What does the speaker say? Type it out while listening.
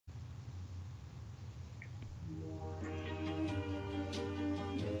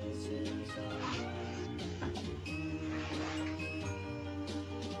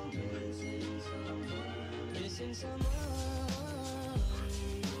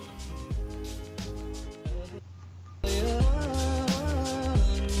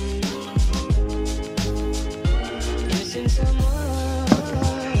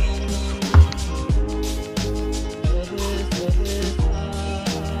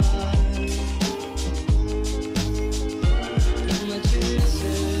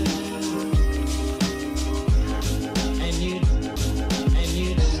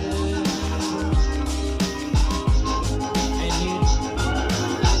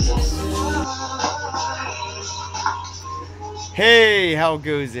Hey, how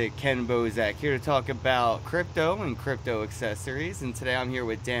goes it? Ken Bozak here to talk about crypto and crypto accessories. And today I'm here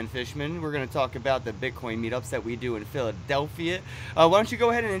with Dan Fishman. We're going to talk about the Bitcoin meetups that we do in Philadelphia. Why don't you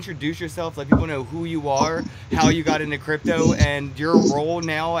go ahead and introduce yourself, let people know who you are, how you got into crypto, and your role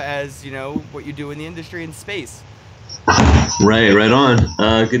now as, what you do in the industry and space. Right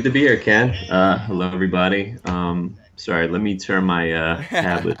on. Good to be here, Ken. Hello, everybody. Sorry, let me turn my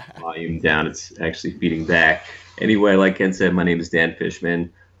tablet volume down. It's actually feeding back. Anyway, like Ken said, my name is Dan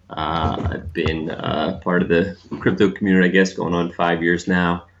Fishman. I've been part of the crypto community, I guess, going on 5 years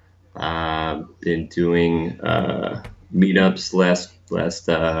now. Been doing meetups last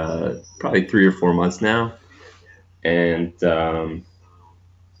probably 3 or 4 months now, and sorry,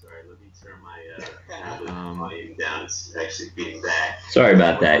 let me turn my tablet volume down. It's actually feeding back. Sorry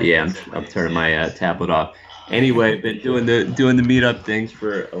about that. Yeah, I'm turning my tablet off. Anyway, been doing the meetup things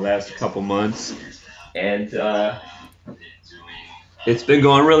for the last couple months, and it's been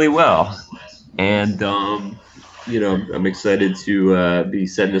going really well. And I'm excited to be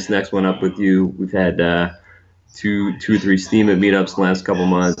setting this next one up with you. We've had two or three Steam meetups the last couple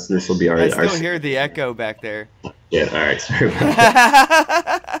months, and this will be I our still hear the echo back there. yeah. All right, sorry about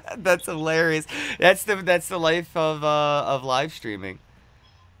that. That's hilarious. That's the life of live streaming.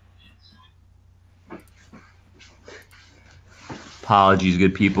 Apologies,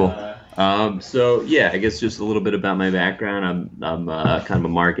 good people. So yeah, I guess just a little bit about my background. I'm kind of a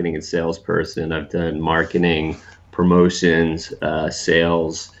marketing and sales person. I've done marketing, promotions,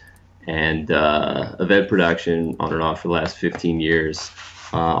 sales, and event production on and off for the last 15 years.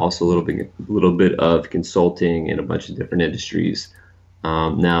 Also a little bit of consulting in a bunch of different industries.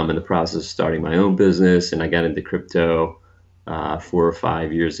 Now I'm in the process of starting my own business, and I got into crypto 4 or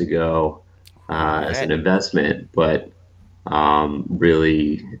 5 years ago as an Congrats. investment, but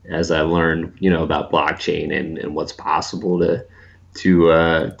really as I learned, about blockchain and what's possible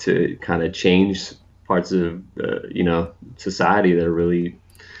to kind of change parts of society that are really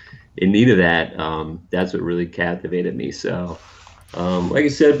in need of that. That's what really captivated me. So, like I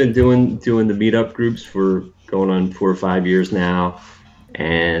said, I've been doing the meetup groups for going on 4 or 5 years now,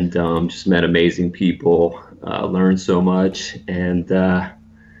 and just met amazing people, learned so much, and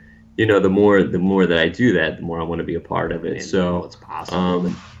the more that I do that, the more I want to be a part of it. So, What's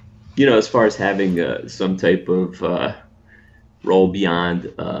possible? as far as having some type of role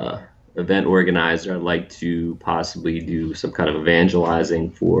beyond event organizer, I'd like to possibly do some kind of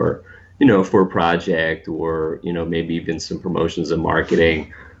evangelizing for a project, or maybe even some promotions and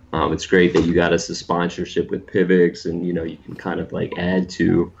marketing. It's great that you got us a sponsorship with Pivx, and you can kind of like add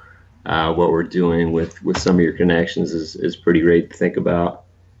to what we're doing with some of your connections is pretty great to think about.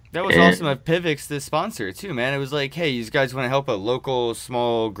 That was awesome And of Pivx, the sponsor too, man. It was like, hey, you guys want to help a local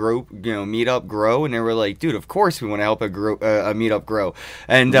small group, meetup grow? And they were like, dude, of course we want to help a meetup grow.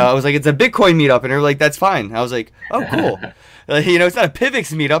 And I was like, it's a Bitcoin meetup, and they were like, that's fine. I was like, oh, cool. It's not a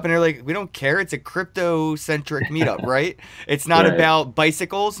Pivx meetup, and they're like, we don't care. It's a crypto centric meetup, right? It's not right, about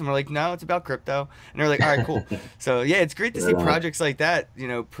bicycles, and we're like, no, it's about crypto. And they're like, all right, cool. So yeah, it's great to see right on. projects like that,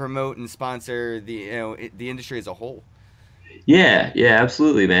 promote and sponsor the industry as a whole. Yeah,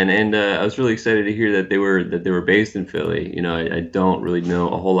 absolutely, man. And I was really excited to hear that they were based in Philly. I don't really know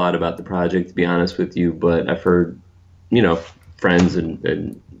a whole lot about the project, to be honest with you, but I've heard, you know, friends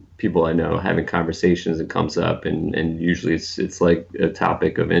and people I know having conversations. It comes up, and usually it's like a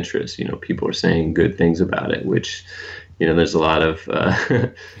topic of interest. People are saying good things about it, which, there's a lot of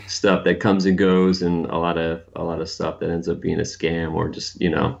stuff that comes and goes, and a lot of stuff that ends up being a scam, or just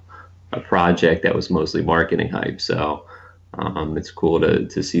a project that was mostly marketing hype. So. It's cool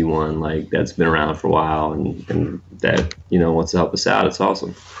to see one like that's been around for a while, and that wants to help us out. It's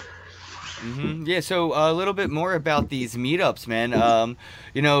awesome. Yeah, so a little bit more about these meetups, man.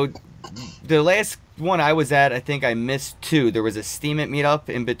 You know, the last one I was at, I think I missed two. There was a Steemit meetup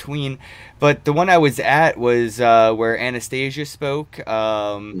in between, but the one I was at was where Anastasia spoke.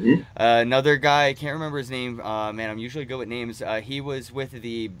 Hmm. Another guy, I can't remember his name. Man, I'm usually good with names. He was with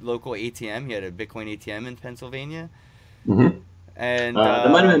the local ATM. He had a Bitcoin ATM in Pennsylvania, Hmm. and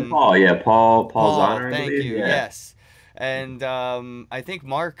That might have been Paul. Yeah, Paul Paul, Zonner, I thank believe. you. Yeah. Yes, and I think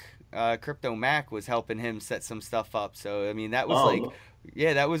Mark Crypto Mac was helping him set some stuff up. So I mean, that was like, Oh,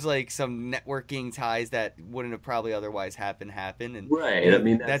 yeah, that was like some networking ties that wouldn't have probably otherwise happened. And right. I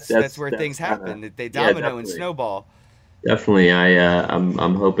mean, that's that's that's where that's things kind of, happen. They yeah, domino and definitely, snowball. definitely.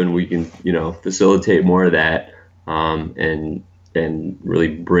 I'm hoping we can facilitate more of that, and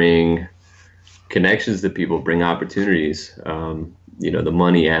really bring connections to people, bring opportunities. The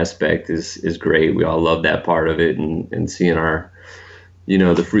money aspect is great. We all love that part of it, and seeing our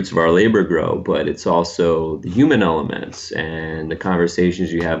the fruits of our labor grow, but it's also the human elements and the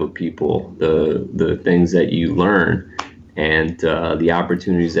conversations you have with people, the things that you learn, and the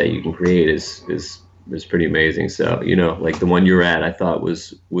opportunities that you can create is pretty amazing. So, like the one you were at, I thought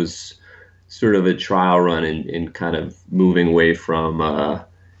was sort of a trial run in kind of moving away from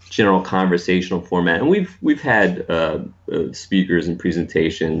general conversational format. And we've had speakers and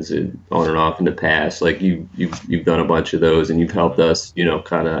presentations and on and off in the past. Like you've done a bunch of those, and you've helped us.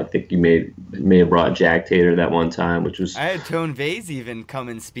 Kind of. I think you may have brought Jack Tater that one time, which was. I had Tone Vase even come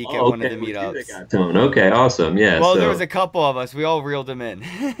and speak at Oh, one of okay. the We did meetups. got Tone. Okay, awesome. Yeah. Well, there So was a couple of us. We all reeled him in.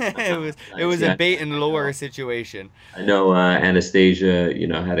 It nice. was a Yeah, bait and I lure know. situation. I know Anastasia,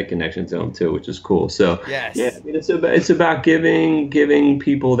 had a connection to him too, which is cool. So yeah, Yes. I mean it's about giving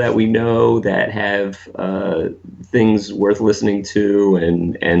people that we know that have things worth listening to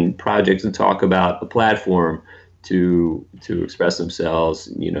and projects to talk about, a platform to express themselves,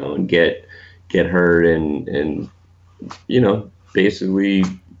 and get heard and basically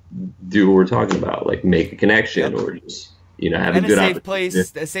do what we're talking about, like make a connection Yep. or just have a And good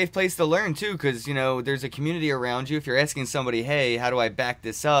opportunity. a safe place to learn too, because there's a community around you. If you're asking somebody, hey, how do I back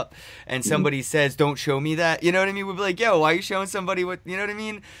this up, and Mhm. somebody says, don't show me that, you know what I mean, we'll be like, yo, why are you showing somebody what, you know what I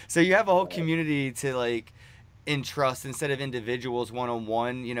mean? So you have a whole community to like in trust instead of individuals one on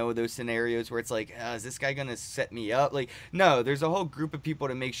one, those scenarios where it's like, is this guy gonna set me up? Like, no, there's a whole group of people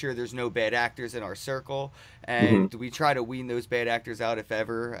to make sure there's no bad actors in our circle, Mhm. and we try to wean those bad actors out if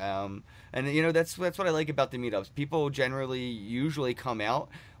ever. And that's what I like about the meetups. People generally usually come out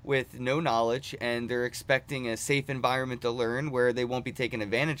with no knowledge, and they're expecting a safe environment to learn where they won't be taken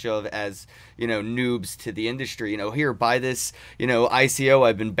advantage of as noobs to the industry. Here, buy this ICO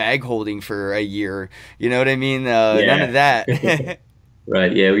I've been bag holding for a year. You know what I mean? None of Yeah. that.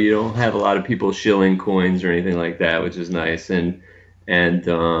 Right. Yeah. We don't have a lot of people shilling coins or anything like that, which is nice. And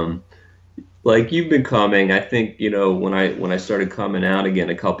like you've been coming, I think, when I started coming out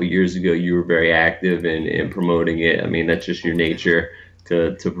again a couple years ago, you were very active in promoting it. I mean, that's just your nature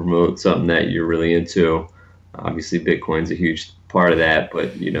to promote something that you're really into. Obviously, Bitcoin's a huge part of that,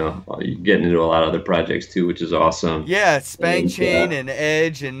 but you're getting into a lot of other projects too, which is awesome. Yeah, Spank And Chain and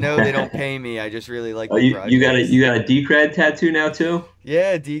Edge, and no, they don't pay me. I just really like oh, the you got a projects. you got a Decred tattoo now too?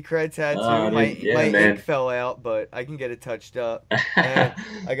 Yeah, Decred tattoo. My Yeah, ink man. fell out, but I can get it touched up. I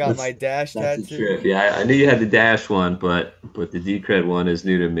got That's my dash that's a trip. tattoo. Yeah, I knew you had the Dash one, but the Decred one is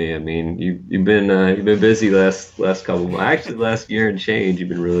new to me. I mean, you've been busy last couple months. Actually, last year and change. You've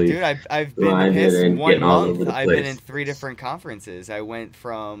been really Dude, I've been the grinding past and one getting all month. over the I've been in place. 3 different conferences. I went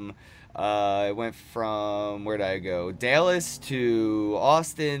from where did I go? Dallas to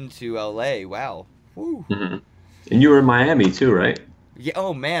Austin to LA. Wow. Woo. Hmm. And you were in Miami too, right? Yeah.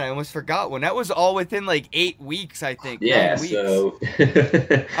 Oh man, I almost forgot one. That was all within like 8 weeks. I think Yeah. 9 weeks. So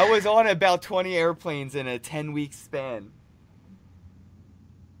I was on about 20 airplanes in a 10-week span.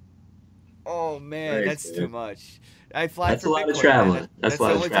 Oh man, nice, that's too man. much. I fly That's for a lot of Bitcoin, man. traveling. That's a That's the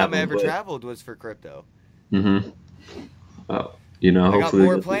lot of only time I traveling, ever but traveled was for crypto. hmm oh, I got hopefully.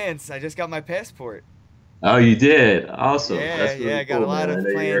 more plans. I just got my passport. Oh, you did. Awesome. Yeah, That's yeah, really I got a cool, lot man. I of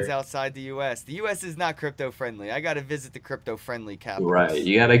know plans you're outside the US. The US is not crypto friendly. I got to visit the crypto friendly right. capitals.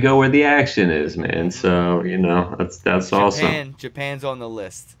 You got to go where the action is, man. So, that's awesome. Japan's on the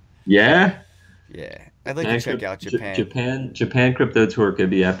list. Yeah. Yeah, I'd like to Japan, check out Japan. Japan crypto tour could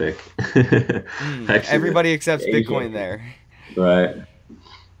be epic. Actually, Everybody accepts Asia, Bitcoin there. right?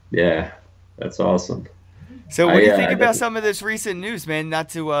 Yeah, that's awesome. So, what do you I think about definitely, some of this recent news, man? Not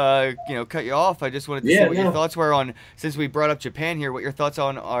to cut you off. I just wanted to see yeah, what your no, thoughts were on, since we brought up Japan here. What your thoughts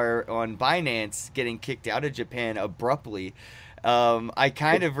are on Binance getting kicked out of Japan abruptly. I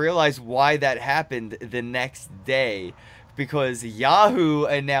kind of realized why that happened the next day, because Yahoo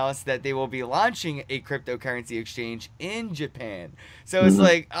announced that they will be launching a cryptocurrency exchange in Japan. So it's mhm.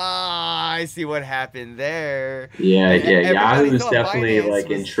 like, I see what happened there. Yeah, And yeah. everybody Yahoo is thought definitely Binance like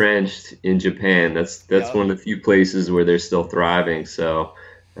was, entrenched in Japan. That's yep. one of the few places where they're still thriving. So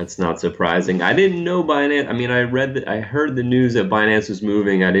that's not surprising. I didn't know Binance. I mean, I heard the news that Binance was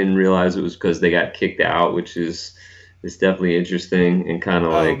moving. I didn't realize it was because they got kicked out, which is definitely interesting and kind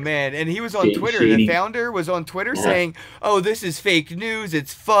of Oh like man, and he was on Twitter. The shady. founder was on Twitter Yeah, saying, "Oh, this is fake news.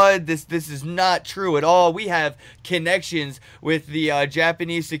 It's FUD. This is not true at all. We have connections with the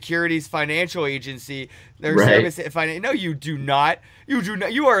Japanese Securities Financial Agency. Their right. service. No, you do not. You do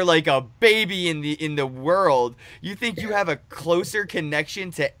not. You are like a baby in the world. You think you have a closer connection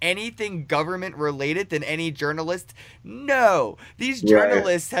to anything government related than any journalist? No. These Right.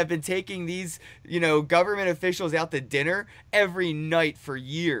 journalists have been taking these government officials out to dinner every night for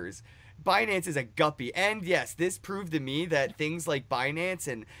years. Binance is a guppy, and yes, this proved to me that things like Binance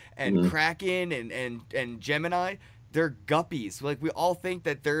and Mhm. Kraken and Gemini, they're guppies. Like we all think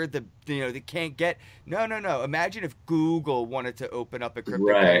that they're they can't get. No, no, no. Imagine if Google wanted to open up a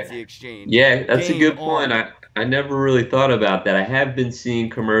Right. cryptocurrency exchange. Yeah, that's a Game good point. on. I never really thought about that. I have been seeing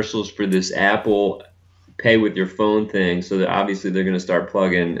commercials for this Apple pay with your phone thing, so that obviously they're going to start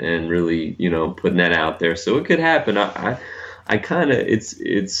plugging and really, putting that out there. So it could happen. I kind of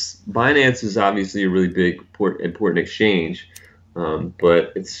it's Binance is obviously a really big important exchange,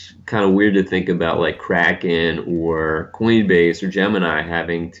 but it's kind of weird to think about like Kraken or Coinbase or Gemini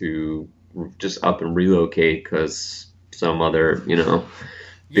having to just up and relocate because some other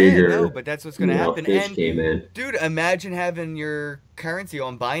Yeah, no, bigger but that's what's gonna happen. fish And came in. dude, imagine having your currency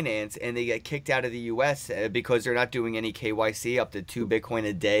on Binance and they get kicked out of the US because they're not doing any KYC up to 2 Bitcoin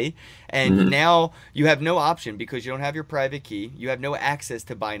a day. And Hmm. now you have no option because you don't have your private key. You have no access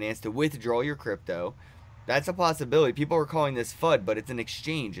to Binance to withdraw your crypto. That's a possibility. People are calling this FUD, but it's an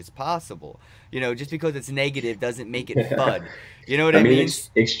exchange. It's possible. Just because it's negative doesn't make it FUD. You know what I I mean, mean?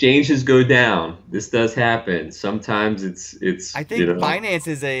 exchanges go down. This does happen. Sometimes I think Binance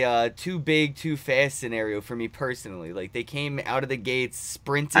is a too big, too fast scenario for me personally. Like they came out of the gates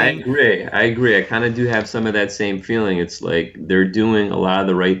I sprinting. agree. I agree. I kind of do have some of that same feeling. It's like they're doing a lot of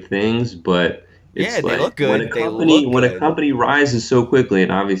the right things, but Yeah, it's they like look good. They look when a good. company rises so quickly,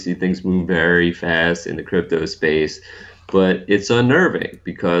 and obviously things move very fast in the crypto space, but it's unnerving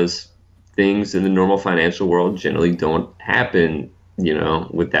because things in the normal financial world generally don't happen,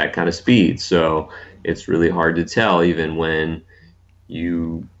 with that kind of speed. So it's really hard to tell even when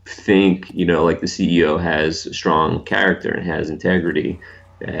you think, like the CEO has strong character and has integrity,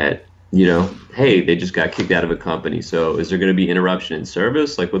 that, hey, they just got kicked out of a company. So is there going to be interruption in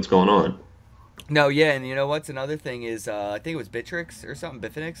service? Like, what's going on? No, yeah, and you know what's another thing is I think it was Bittrex or something,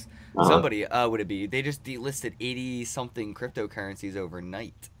 Bitfinex. Uh, Somebody would it be? They just delisted 80 something cryptocurrencies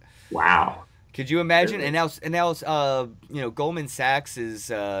overnight. wow. Could you imagine? Really? And now, Goldman Sachs is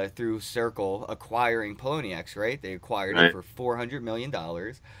through Circle acquiring Poloniex, right? They acquired it Right. for $400 million,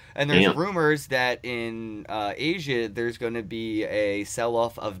 and there's Damn. rumors that in Asia there's going to be a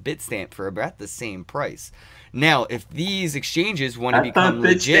sell-off of Bitstamp for about the same price. Now, if these exchanges want to I thought become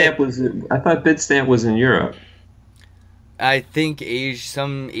legit, Bitstamp was in Europe. I think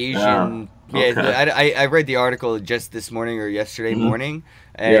some Oh, Asian. Yeah, okay. I read the article just this morning or yesterday Hmm. morning,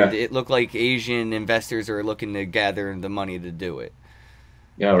 and Yeah. it looked like Asian investors are looking to gather the money to do it.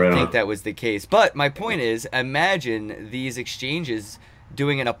 Yeah, I right think on. that was the case. But my point is, imagine these exchanges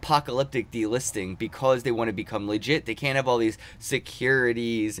doing an apocalyptic delisting because they want to become legit. They can't have all these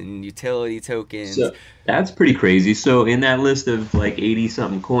securities and utility tokens. So that's pretty crazy. So in that list of like 80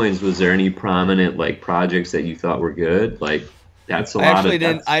 something coins, was there any prominent like projects that you thought were good? Like that's a I lot actually of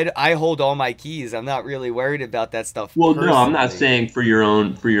didn't. that's I hold all my keys. I'm not really worried about that stuff well, no, I'm not personally. saying for your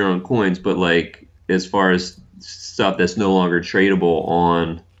own coins, but like as far as stuff that's no longer tradable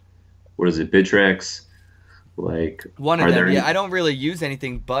on what is it, Bittrex? Like One of are them, there yeah. any I don't really use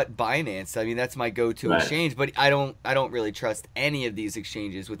anything but Binance. I mean, that's my go-to right, exchange. But I don't really trust any of these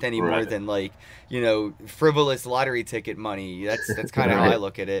exchanges with any more right, than like frivolous lottery ticket money. That's kind of how I right,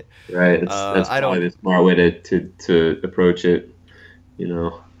 look at it. right. That's I probably don't the smart way to approach it, you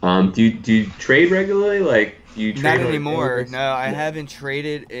know. Do you trade regularly? Like do you not trade on a daily anymore. No, basis? I No. haven't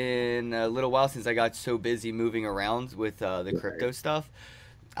traded in a little while since I got so busy moving around with the Right. crypto stuff.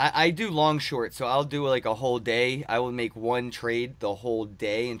 I do long short, so I'll do like a whole day. I will make one trade the whole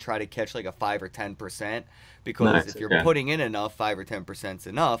day and try to catch like a 5 or 10% because Nice. if you're Okay. putting in enough, 5 or 10% is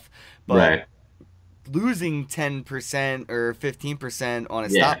enough. But Right. losing 10% or 15% on a Yeah.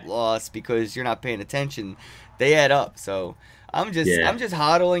 stop loss because you're not paying attention, they add up. So I'm Yeah. just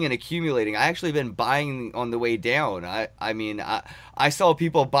hodling and accumulating. I actually been buying on the way down. I saw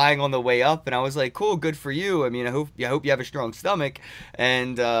people buying on the way up and I was like, cool, good for you. I mean, I hope you have a strong stomach.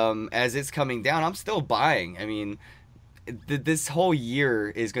 And as it's coming down, I'm still buying. I mean, this whole year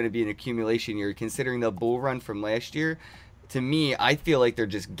is going to be an accumulation year considering the bull run from last year. To me, I feel like they're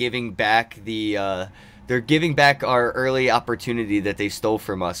just giving back they're giving back our early opportunity that they stole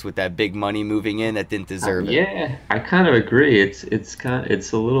from us with that big money moving in that didn't deserve it. Yeah, I kind of agree. It's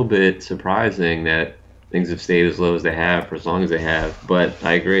a little bit surprising that things have stayed as low as they have for as long as they have. But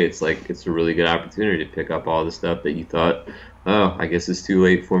I agree. It's like it's a really good opportunity to pick up all the stuff that you thought, oh, I guess it's too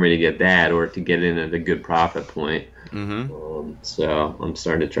late for me to get that or to get in at a good profit point. Mm-hmm. So I'm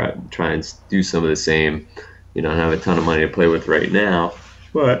starting to try and do some of the same. I don't have a ton of money to play with right now,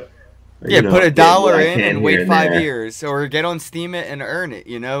 but. Yeah, put a get what dollar I in can and here wait and 5 years, or get on Steam it and earn it.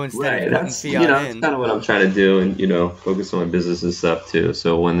 Instead of Right. putting That's fiat that's in. kind of what I'm trying to do, and focus on my business and stuff too.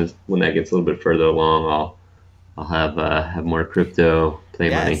 So when that gets a little bit further along, I'll have more crypto play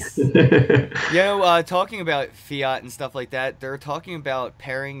money. Yes. Talking about fiat and stuff like that, they're talking about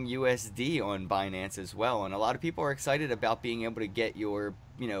pairing USD on Binance as well, and a lot of people are excited about being able to get your,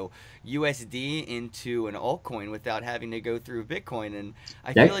 USD into an altcoin without having to go through Bitcoin. And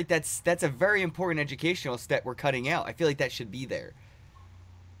I feel That like that's a very important educational step we're cutting out. I feel like that should be there.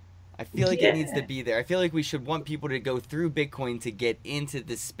 I feel like it needs to yeah be there. I feel like we should want people to go through Bitcoin to get into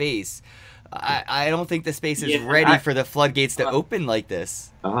the space. I don't think the space is yeah ready for the floodgates to open like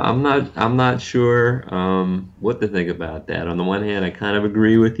this. I'm not sure what to think about that. On the one hand, I kind of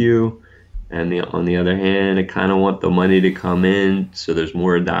agree with you, and on the other hand, I kind of want the money to come in so there's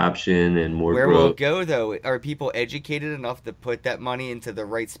more adoption and more Where will it growth. go though? Are people educated enough to put that money into the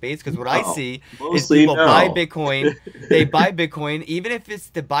right space? Because what I No, see is mostly people buy no. Bitcoin. They buy Bitcoin, even if it's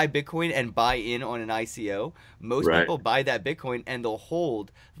to buy Bitcoin and buy in on an ICO. Most Right, people buy that Bitcoin and they'll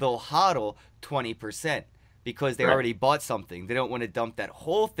hodl 20% because they right. already bought something. They don't want to dump that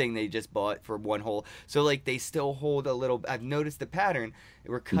whole thing they just bought for one whole. So like they still hold a little. I've noticed the pattern.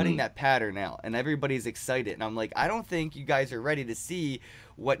 We're cutting Mhm. that pattern out, and everybody's excited. And I'm like, I don't think you guys are ready to see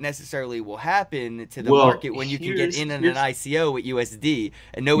what necessarily will happen to the Well, market when you can get here's in on an here's ICO with USD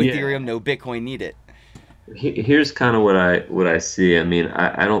and no yeah. Ethereum, no Bitcoin needed. Here's kind of what I see. I mean,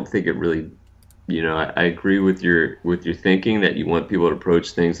 I don't think it really, I agree with your thinking that you want people to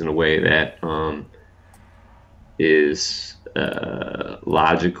approach things in a way that is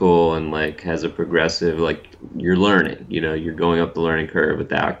logical and like has a progressive, like you're learning, you're going up the learning curve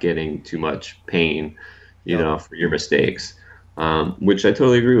without getting too much pain, Yep. for your mistakes, which I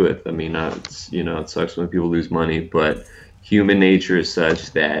totally agree with. I mean, it sucks when people lose money, but human nature is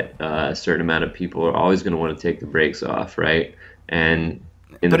such that a certain amount of people are always going to want to take the brakes off, right? And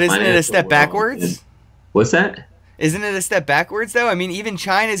in the But isn't it a financial step world, and backwards? what's that? Isn't it a step backwards though? I mean, even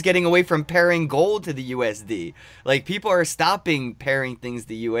China's getting away from pairing gold to the USD. Like people are stopping pairing things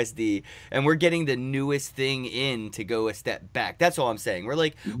to USD, and we're getting the newest thing in to go a step back. That's all I'm saying.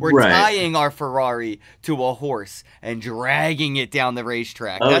 We're Right. tying our Ferrari to a horse and dragging it down the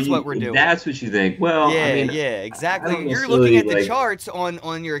racetrack. Oh, That's what we're doing. that's what you think. Well, I Yeah, mean, yeah, I exactly. don't You're looking necessarily at the like. charts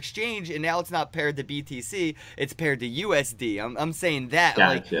on your exchange, and now it's not paired to BTC; it's paired to USD. I'm saying that. I'm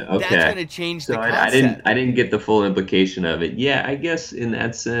like, Gotcha. that's Okay. gonna change So the I didn't concept. I didn't get the full implication of it. Yeah, I guess in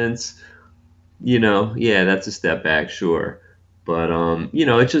that sense, yeah, that's a step back, sure. But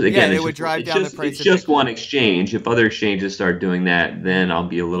it's just Yeah, again, and it would drive down the it's price of just one Bitcoin. exchange. If other exchanges start doing that, then I'll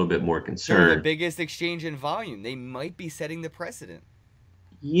be a little bit more They're the concerned. biggest exchange in volume. They might be setting the precedent.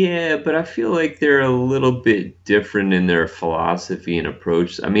 Yeah, but I feel like they're a little bit different in their philosophy and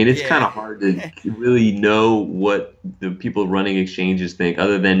approach. I mean, it's kind Yeah. of hard to really know what the people running exchanges think,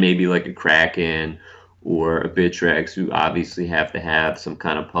 other than maybe like a Kraken or a Bittrex, who obviously have to have some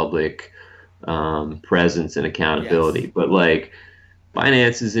kind of public presence and accountability. Yes. But like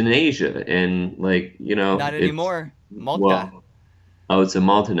Binance is in Asia, and like Not it's anymore. Malta. well, oh, it's in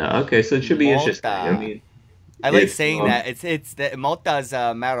Malta now. Okay, so it should be interesting. I Malta. mean, I like if saying that. It's the Malta's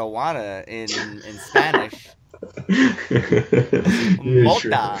marijuana in Spanish. Yeah,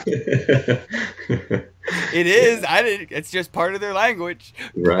 sure. Malta. It is. I didn't. It's just part of their language.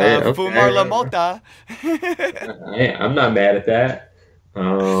 Right. Fumar la Okay. Malta. I'm not mad at that.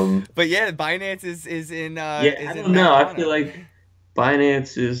 Um, But yeah, Binance yeah, I is in don't know. I feel marijuana. like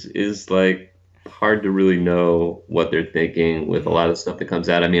Binance is like hard to really know what they're thinking with a Hmm. lot of stuff that comes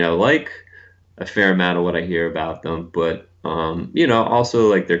out. I mean, I like a fair amount of what I hear about them, but also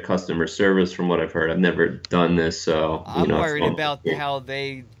like their customer service from what I've heard. I've never done this, so I'm it's worried all about how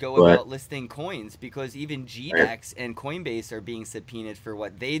they go but about listing coins because even right, GDAX and Coinbase are being subpoenaed for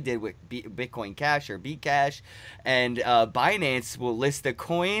what they did with Bitcoin Cash or Bcash, and Binance will list a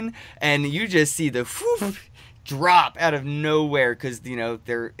coin, and you just see the whoosh drop out of nowhere because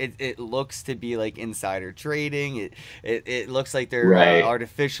it looks to be like insider trading. It looks like they're right,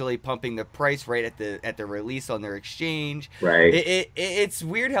 artificially pumping the price right at the release on their exchange. right. It's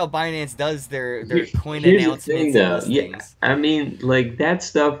weird how Binance does their coin Here's the thing, announcements and though. Yeah, listings. I mean, like that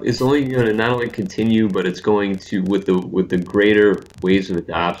stuff is only going to not only continue, but it's going to with the greater waves of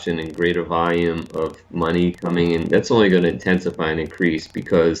adoption and greater volume of money coming in. That's only going to intensify and increase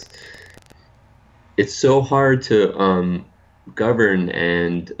because it's so hard to govern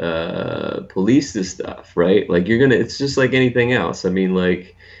and police this stuff, right? Like it's just like anything else. I mean,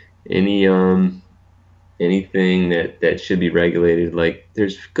 like any anything that should be regulated, like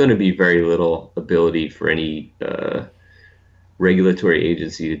there's going to be very little ability for any regulatory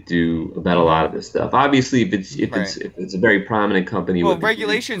agency to do about a lot of this stuff. Obviously, Right. if it's a very prominent company Well, with a huge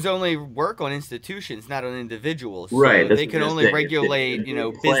regulations only work on institutions, not on individuals. right, So that's they what I'm can gonna only say. regulate,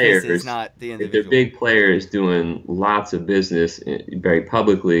 They're big businesses, players, not the if they're individual. big players doing lots of business very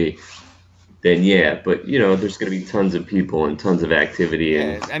publicly, then yeah. But there's gonna be tons of people and tons of activity,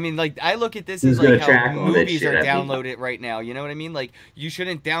 and Yeah, I mean, like, I look at this as who's like gonna how track all that movies shit? are I mean, downloaded right now. You know what I mean? Like, you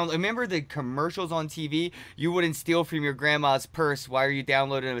shouldn't download. Remember the commercials on TV? You wouldn't steal from your grandma's purse. Why are you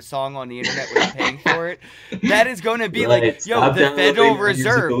downloading a song on the internet without paying for it? That is going to be like, right? yo, Stop the Federal downloading music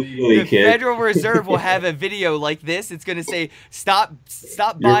Reserve. illegally, The kid. Federal Reserve will have a video like this. It's going to say, stop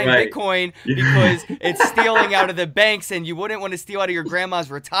You're buying right. Bitcoin because it's stealing out of the banks, and you wouldn't want to steal out of your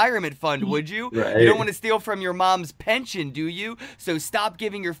grandma's retirement fund, would you? You don't Right. want to steal from your mom's pension, do you? So stop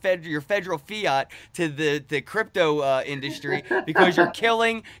giving your federal fiat to the crypto industry, because you're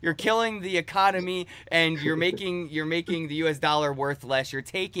killing the economy, and you're making the U.S. dollar worth less. You're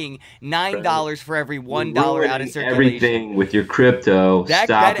taking Right. $9 for every You're $1 out of ruining circulation. everything with your crypto. That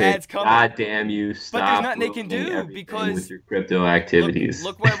Stop ad's it. coming, God damn you. but there's Stop nothing they can ruining do everything with because your crypto look activities.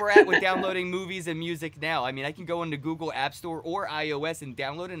 look where we're at with downloading movies and music now. I mean, I can go into Google App Store or iOS and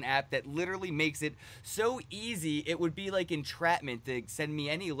download an app that literally makes it so easy. It would be like entrapment to send me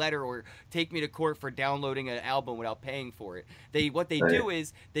any letter or take me to court for downloading an album without paying for it. What they Right. do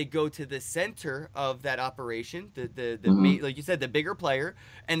is they go to the center of that operation, Hmm. like you said, the bigger player,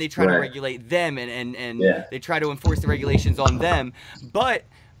 and they try to Right. regulate them, and Yeah. they try to enforce the regulations on them. But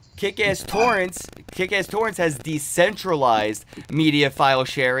Kick-Ass Torrents has decentralized media file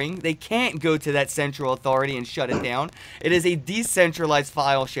sharing. They can't go to that central authority and shut it down. It is a decentralized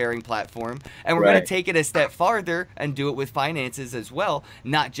file sharing platform, and we're going to Right. take it a step farther and do it with finances as well,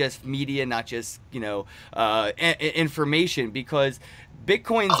 not just media, not just information, because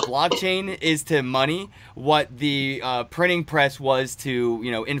Bitcoin's blockchain is to money what the printing press was to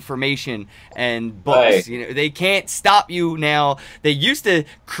information and books. Right. They can't stop you now. They used to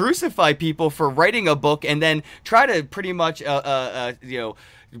crucify people for writing a book and then try to pretty much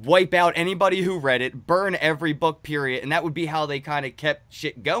wipe out anybody who read it, burn every book, period. And that would be how they kind of kept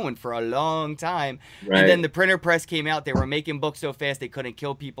shit going for a long time. And then Right. the printer press came out. They were making books so fast they couldn't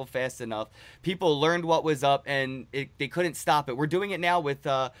kill people fast enough. People learned what was up, and they couldn't stop it. We're doing it now with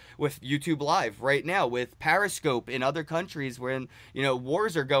YouTube Live right now, with Periscope in other countries when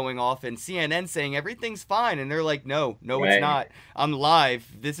wars are going off, and CNN saying everything's fine, and they're like, no, no, it's Right. not. I'm live.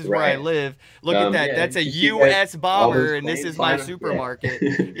 This is where I Right. live. Look at that. Yeah. That's a Did you see U.S. that? All bomber, those and this planes is my flying? supermarket.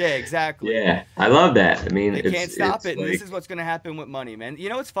 Yeah. Yeah, exactly. Yeah. I love that. I mean, They can't stop it, and this like, is what's going to happen with money, man. You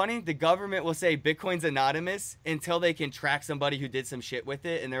know what's funny? The government will say Bitcoin's anonymous until they can track somebody who did some shit with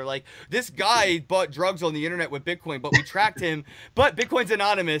it, and they're like, this guy bought drugs on the internet with Bitcoin, but we tracked him, but Bitcoin's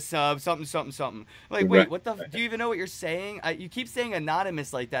anonymous, something, something, something. Like, right. wait, what the? Do you even know what you're saying? You keep saying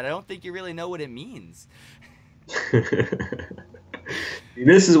anonymous like that. I don't think you really know what it means.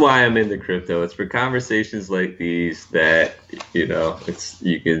 This is why I'm into crypto. It's for conversations like these that you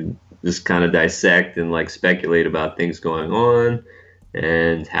can just kind of dissect and like speculate about things going on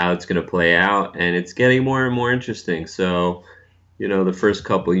and how it's going to play out, and it's getting more and more interesting. So, the first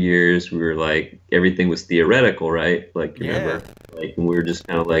couple of years we were like everything was theoretical, right? Like you Yeah. remember, like we were just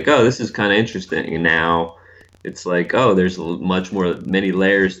kind of like, oh, this is kind of interesting, and now it's like, oh, there's many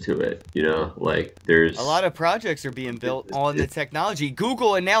layers to it. Like there's A lot of projects are being built on the technology.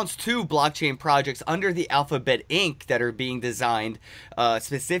 Google announced 2 blockchain projects under the Alphabet Inc. that are being designed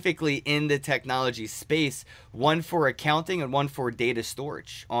specifically in the technology space, one for accounting and one for data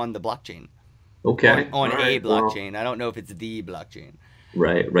storage on the blockchain. okay On all a right, well, blockchain. I don't know if it's the blockchain.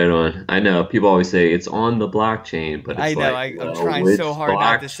 right on. I know people always say it's on the blockchain, but it's I know, like, I'm well, trying which so hard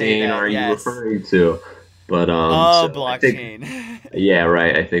not to say blockchain that, are you yes. referring to? But Oh, so I think, blockchain. yeah,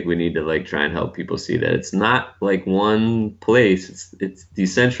 right. I think we need to like try and help people see that it's not like one place. It's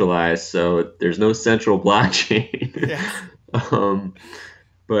decentralized, so there's no central blockchain. Yes. um,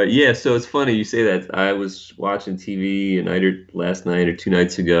 but yeah, so it's funny you say that. I was watching TV last night or 2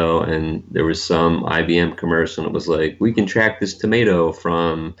 nights ago, and there was some IBM commercial, and it was like, we can track this tomato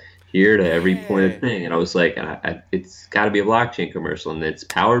from here to every point Yeah. of thing. And I was like, it's got to be a blockchain commercial, and it's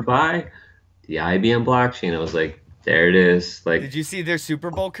powered by the IBM blockchain. I was like, there it is. Like, Did you see their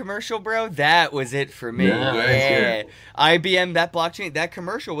Super Bowl commercial, bro? That was it for me. Yeah, let's hear Yeah. it. IBM, that blockchain, that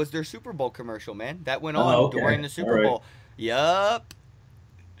commercial was their Super Bowl commercial, man. That went on Oh, okay. during the Super All right. Bowl. Yup.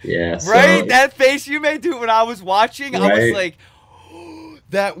 yeah, Right? That face you made, dude, when I was watching, I was Right. like,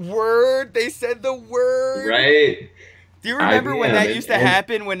 that word, they said the word. right. Do you remember when IBM, that and- used to and-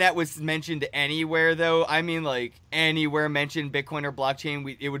 happen, when that was mentioned anywhere, though? I mean, like, anywhere mentioned Bitcoin or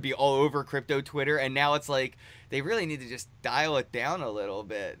blockchain, it would be all over crypto Twitter, and now it's like, they really need to just dial it down a little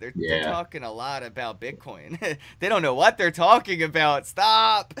bit. They're Yeah. talking a lot about Bitcoin. They don't know what they're talking about.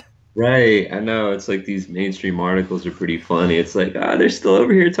 Stop. Right, I know. It's like these mainstream articles are pretty funny. It's like, ah, they're still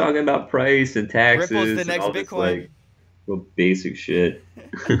over here talking about price and Ripple's the taxes and next all this Bitcoin. like real basic shit.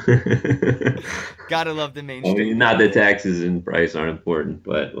 Gotta love the I mainstream mean, not that media. taxes and price aren't important,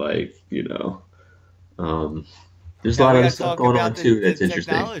 but like, um, there's a Now lot we of other gotta stuff talk going about on too the that's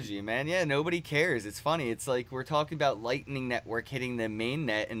interesting. technology, man. Yeah, nobody cares. It's funny. It's like we're talking about Lightning Network hitting the main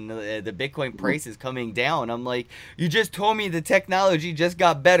net, and the Bitcoin price is coming down. I'm like, you just told me the technology just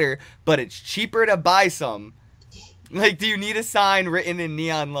got better, but it's cheaper to buy some. Like, do you need a sign written in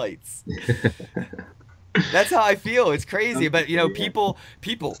neon lights? That's how I feel. It's crazy, but Yeah.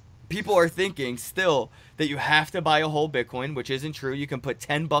 people are thinking still that you have to buy a whole Bitcoin, which isn't true. You can put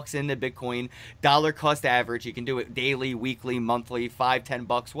 $10 into Bitcoin, dollar cost average. You can do it daily, weekly, monthly, 5,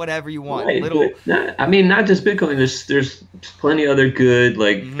 $10, whatever you want. Right, Little. but I mean, not just Bitcoin. There's plenty other good,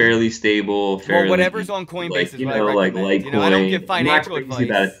 like Hmm. fairly stable, Well, whatever's fairly on Coinbase like is what I like recommend. I don't give Litecoin. I'm not financial crazy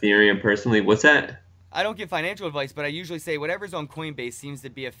about advice. Ethereum personally. What's that? I don't give financial advice, but I usually say whatever's on Coinbase seems to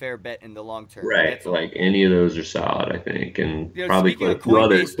be a fair bet in the long term. Right, That's all. like any of those are solid, I think, and probably Speaking quite of a few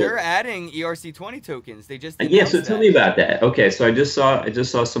others. Coinbase, But they're adding ERC20 tokens. They just yeah, so announced tell me that. about that. Okay, so I just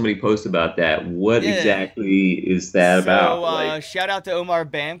saw somebody post about that. What Yeah. exactly is that So about? Like, shout out to Omar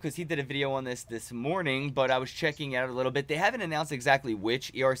Bam because he did a video on this morning. But I was checking out a little bit. They haven't announced exactly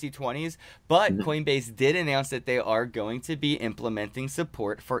which ERC20s, but mhm. Coinbase did announce that they are going to be implementing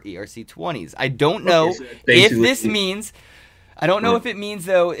support for ERC20s. I don't Okay, know so that's if this basically. means. I don't know uh, if it means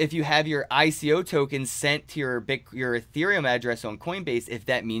though if you have your ICO tokens sent to your Ethereum address on Coinbase, if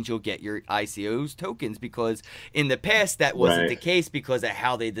that means you'll get your ICO's tokens, because in the past that wasn't the right, case because of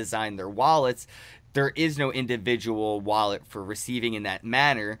how they designed their wallets. There is no individual wallet for receiving in that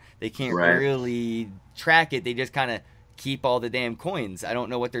manner. They can't right, really track it. They just kind of keep all the damn coins. I don't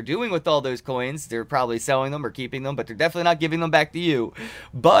know what they're doing with all those coins. They're probably selling them or keeping them, but they're definitely not giving them back to you.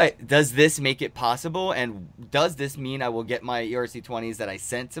 But does this make it possible? And does this mean I will get my ERC20s that I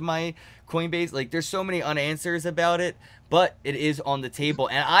sent to my Coinbase? Like, there's so many unanswers about it, but it is on the table.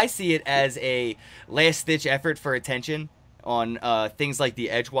 And I see it as a last ditch effort for attention on things like the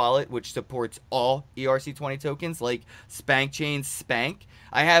Edge wallet, which supports all ERC20 tokens, like Spank Chain Spank.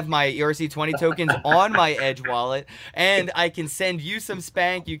 I have my ERC20 tokens on my Edge wallet, and I can send you some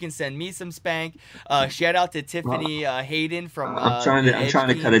Spank. You can send me some Spank. Shout out to well, Tiffany Hayden from the I'm Edge trying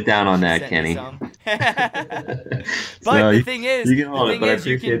to cut team. it down on She that, sent me Kenny. some. But So the you, thing is, you can hold it, but I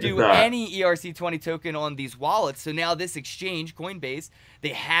you can appreciate the do thought. any ERC20 token on these wallets. So now this exchange, Coinbase, they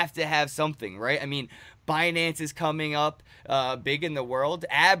have to have something, right? I mean, Binance is coming up big in the world.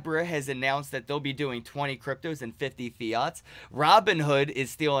 Abra has announced that they'll be doing 20 cryptos and 50 fiats. Robinhood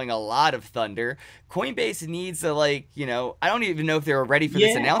is stealing a lot of thunder. Coinbase needs a, like, I don't even know if they were ready for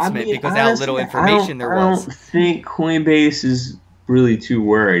this Yeah, I announcement mean, because how little honestly, information there I was. don't think Coinbase is really too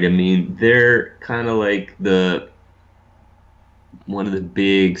worried. I mean, they're kind of like the one of the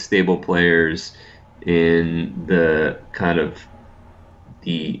big stable players in the kind of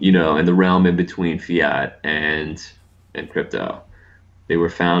in the realm in between fiat and crypto. They were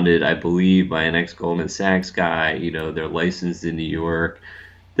founded, I believe, by an ex Goldman Sachs guy. They're licensed in New York.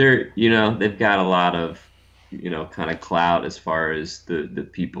 They've got a lot of, kind of clout as far as the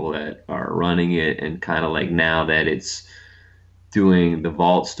people that are running it, and kind of like now that it's doing the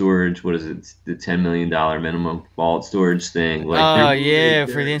vault storage, what is it, the $10 million minimum vault storage thing? Like they're Oh, moving, yeah,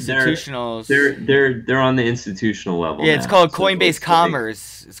 for the they're institutionals. they're they're on the institutional level Yeah, it's now. called So Coinbase it's like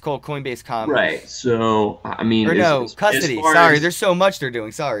Commerce. It's called Coinbase right. Commerce. So I mean, Or no, as custody. far Sorry, as there's so much they're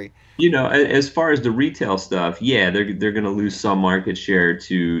doing. Sorry. as far as the retail stuff, yeah, they're going to lose some market share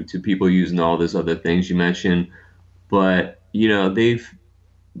to people using all those other things you mentioned, but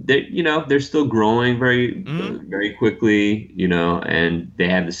they're still growing very Hmm. very quickly, and they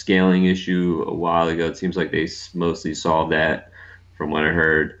had the scaling issue a while ago. It seems like they mostly solved that from what I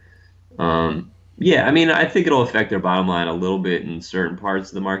heard. Yeah, I mean, I think it'll affect their bottom line a little bit in certain parts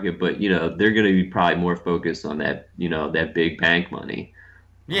of the market, but they're going to be probably more focused on that, that big bank money.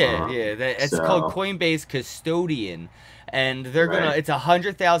 Yeah, yeah. It's called So Coinbase Custodian, and they're gonna. right, It's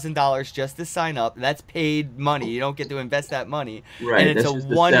 $100,000 just to sign up. That's paid money. You don't get to invest that money, and right. it's That's a just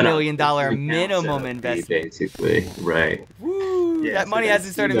the $1 setup. million That's an dollar account minimum setup fee, investment. basically. Right. Woo! Yeah. That So money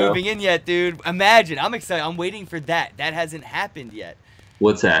hasn't that's started moving in yet, dude. Imagine. I'm excited. I'm waiting for that. That hasn't happened yet.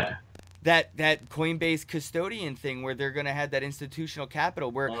 what's that? That Coinbase custodian thing where they're gonna have that institutional capital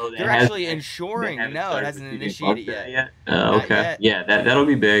where Oh, they're actually they insuring. haven't No, it started hasn't receiving funds initiated there yet. yet. Not Okay. yet. Yeah, that'll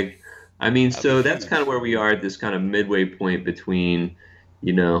be big. I mean, That'll be so that's kind of huge. where we are at this kind of midway point between,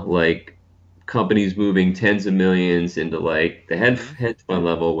 like companies moving tens of millions into like the Hmm. hedge fund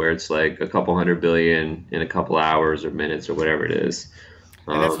level where it's like a couple 100 billion in a couple hours or minutes or whatever it is.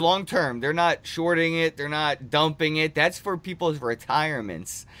 And that's Um, long term. They're not shorting it. They're not dumping it. That's for people's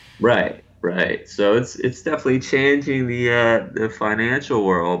retirements. right, right. So it's definitely changing the financial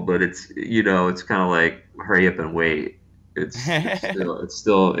world, but it's it's kind of like hurry up and wait. It's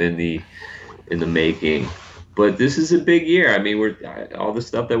still in the making. But this is a big year. I mean, we're all the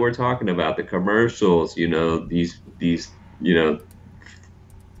stuff that we're talking about, the commercials, these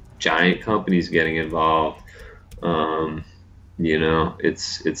giant companies getting involved. Um,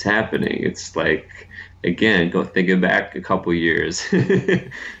 it's happening. It's like again, go thinking back a couple years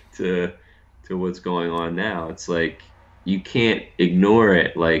to what's going on now. It's like you can't ignore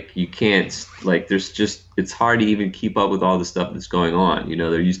it. Like you can't like there's just it's hard to even keep up with all the stuff that's going on.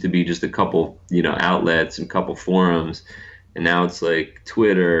 There used to be just a couple, outlets and couple forums, and now it's like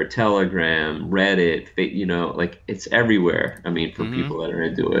Twitter, Telegram, Reddit, like it's everywhere. I mean, for Hmm. people that are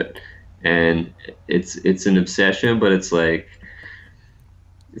into it. And it's an obsession, but it's like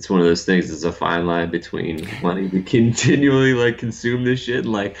it's one of those things. It's a fine line between wanting to continually like consume this shit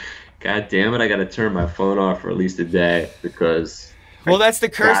and like, God damn it, I got to turn my phone off for at least a day because Well, I that's the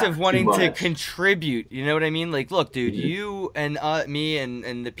curse got of too wanting to much. contribute. You know what I mean? Like, look, dude, Mhm. you and me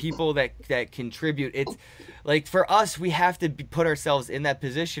and the people that contribute. It's like for us, we have to put ourselves in that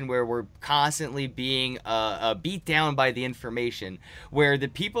position where we're constantly being beat down by the information. Where the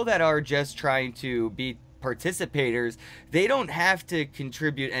people that are just trying to be participators, they don't have to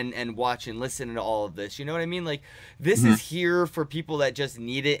contribute and watch and listen to all of this. You know what I mean? Like, this Mhm. is here for people that just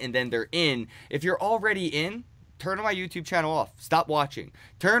need it and then they're in. If you're already in, turn my YouTube channel off. Stop watching.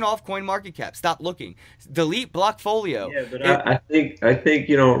 Turn off CoinMarketCap. Stop looking. Delete Blockfolio. Yeah, but It, I think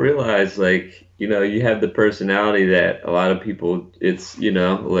you don't realize like you have the personality that a lot of people it's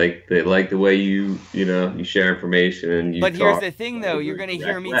like they like the way you share information and you but here's talk the thing, like though. a You're very gonna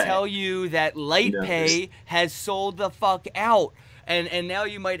hear direct me way. tell you that There's LightPay has sold the fuck out. And now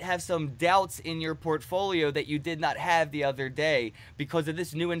you might have some doubts in your portfolio that you did not have the other day because of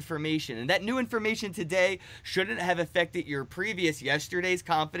this new information. And that new information today shouldn't have affected your previous yesterday's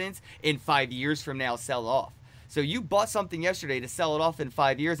confidence in 5 years from now sell off. So you bought something yesterday to sell it off in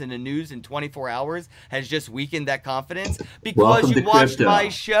 5 years, and the news in 24 hours has just weakened that confidence because welcome you to watched my crypto.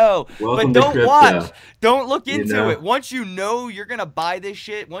 show. But Welcome to don't crypto. watch. Don't look You into know? it. Once you know you're going to buy this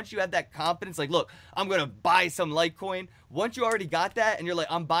shit, once you have that confidence, like, look, I'm going to buy some Litecoin. Once you already got that and you're like,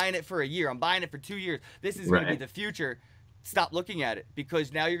 I'm buying it for a year, I'm buying it for 2 years, this is going to be Right. the future, stop looking at it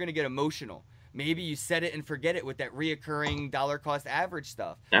because now you're going to get emotional. Maybe you set it and forget it with that reoccurring dollar cost average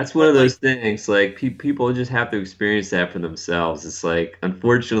stuff. That's one But of those like, things. Like people just have to experience that for themselves. It's like,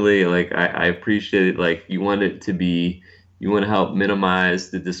 unfortunately, like I appreciate it. Like you want to help minimize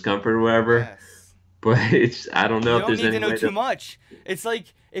the discomfort or whatever. yes. But I don't know You if don't there's need to any know way too to. much. It's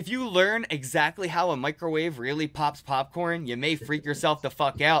like if you learn exactly how a microwave really pops popcorn, you may freak yourself the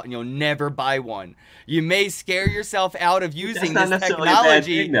fuck out and you'll never buy one. You may scare yourself out of That's using not this necessarily a bad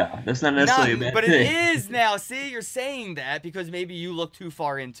thing, technology. though. That's not necessarily a Not, bad but it thing. is now. See, you're saying that because maybe you look too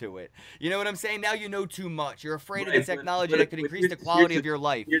far into it. You know what I'm saying? Now you know too much. You're afraid of the Right, but technology that but could but increase here's the here's quality the of your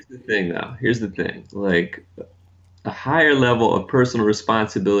life. here's the thing, though. Here's the thing. Like a higher level of personal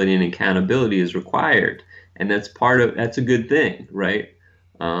responsibility and accountability is required, and that's a good thing, right?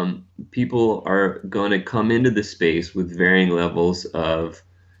 People are going to come into the space with varying levels of,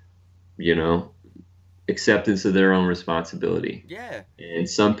 you know, acceptance of their own responsibility. Yeah. And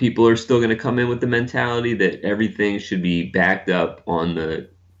some people are still going to come in with the mentality that everything should be backed up on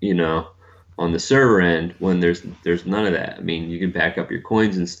you know, on the server end when there's none of that. I mean, you can back up your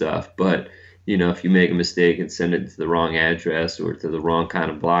coins and stuff, but if you make a mistake and send it to the wrong address or to the wrong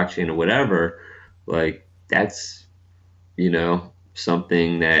kind of blockchain or whatever, like that's,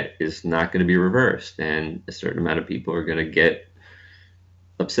 something that is not going to be reversed, and a certain amount of people are going to get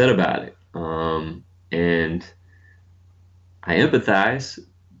upset about it. And I empathize,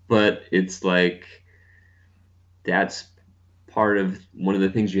 but it's like that's part of one of the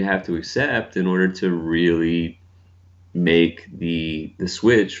things you have to accept in order to really make the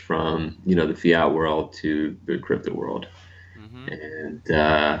switch from the fiat world to the crypto world. Mm-hmm. And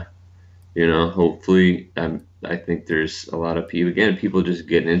hopefully, I think there's a lot of people just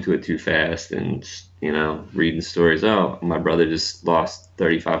getting into it too fast and reading stories. Oh, my brother just lost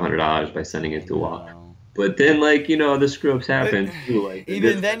 $3,500 by sending I it to a wallet. know. But then, like, the screw ups But happen too. Like a good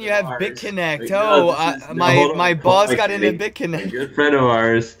even then, friend you of have ours. BitConnect. Like, no, Oh, this is no, my hold my on, hold boss on, got into Kenny. A BitConnect. good friend of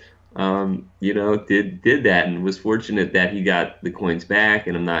ours, did that and was fortunate that he got the coins back.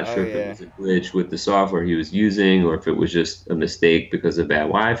 And I'm not Oh sure if it yeah. was a glitch with the software he was using or if it was just a mistake because of bad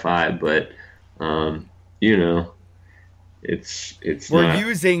Wi-Fi. But Um, you know, it's We're not.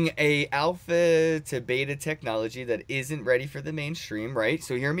 using a alpha to beta technology that isn't ready for the mainstream, right?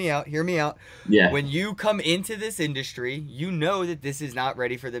 So hear me out, hear me out. Yeah, When you come into this industry, you know that this is not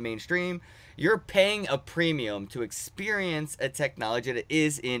ready for the mainstream. You're paying a premium to experience a technology that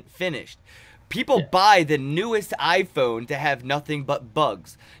isn't finished. People yeah, buy the newest iPhone to have nothing but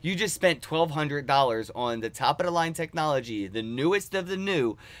bugs. You just spent $1,200 on the top of the line technology, the newest of the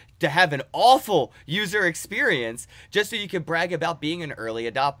new, to have an awful user experience just so you can brag about being an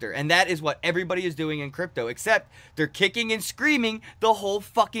early adopter. And that is what everybody is doing in crypto, except they're kicking and screaming the whole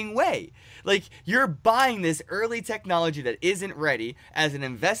fucking way. Like, you're buying this early technology that isn't ready as an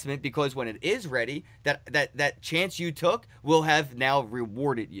investment, because when it is ready, that chance you took will have now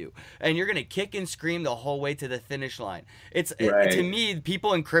rewarded you. And you're going to kick and scream the whole way to the finish line. To right. me,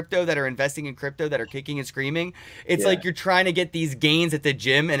 people in crypto that are investing in crypto that are kicking and screaming, it's Yeah. like you're trying to get these gains at the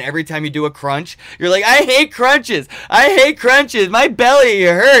gym, and every time you do a crunch, you're like, I hate crunches. I hate crunches. My belly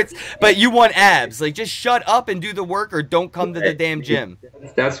hurts. But you want abs. Like, just shut up and do the work, or don't come to the damn gym.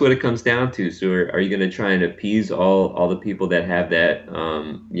 That's what it comes down to. So are you going to try and appease all the people that have that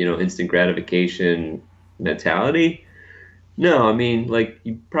instant gratification mentality? No, I mean, like,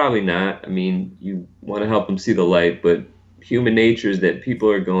 you probably not. I mean, you want to help them see the light, but human nature is that people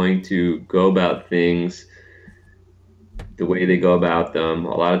are going to go about things the way they go about them.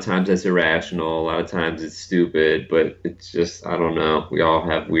 A lot of times that's irrational, a lot of times it's stupid, but it's just, I don't know. We all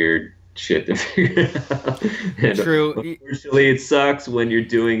have weird shit to figure out. And True. unfortunately, it sucks when you're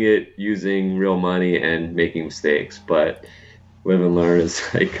doing it using real money and making mistakes, but live and learn is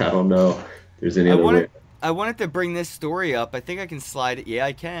like, I don't know if there's any I other way. wanted I wanted to bring this story up. I think I can slide it. Yeah,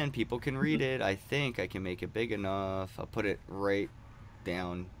 I can. People can read it. I think I can make it big enough. I'll put it right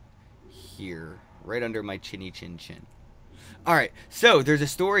down here, right under my chinny chin chin. All right. So there's a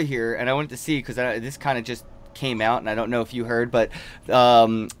story here, and I wanted to see because this kind of just came out, and I don't know if you heard, but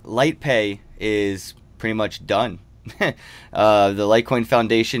LightPay is pretty much done. The Litecoin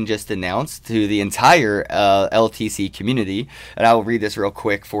Foundation just announced to the entire LTC community, and I'll read this real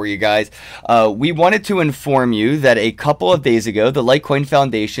quick for you guys. We wanted to inform you that a couple of days ago, the Litecoin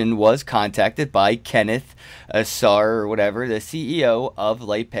Foundation was contacted by Kenneth Sar or whatever, the CEO of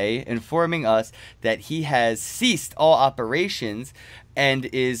LightPay, informing us that he has ceased all operations and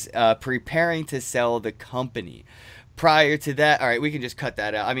is preparing to sell the company. Prior to that, all right, we can just cut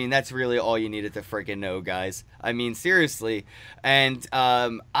that out. I mean, that's really all you needed to freaking know, guys. I mean, seriously. And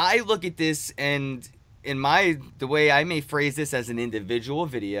I look at this, and the way I may phrase this as an individual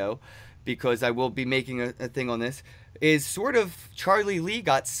video, because I will be making a thing on this, is sort of Charlie Lee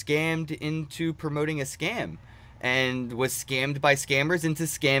got scammed into promoting a scam, and was scammed by scammers into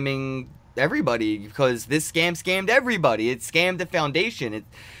scamming everybody, because this scam scammed everybody. It scammed the foundation.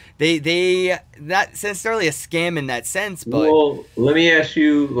 They not necessarily a scam in that sense, but Well, let me ask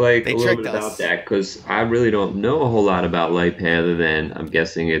you like they a little tricked bit about us. that because I really don't know a whole lot about LightPay other than I'm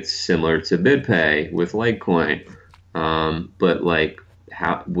guessing it's similar to BitPay with Litecoin. But like,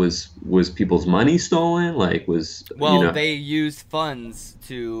 how was people's money stolen? Like, Well, they used funds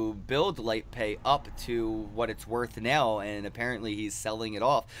to build LightPay up to what it's worth now, and apparently he's selling it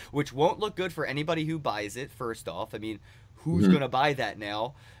off, which won't look good for anybody who buys it. First off, I mean, who's Mhm. gonna buy that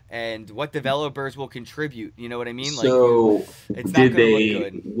now? And what developers will contribute? You know what I mean? Like, So it's not did gonna look they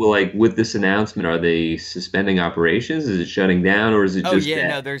good. well like with this announcement, are they suspending operations? Is it shutting down or is it Oh just yeah, that?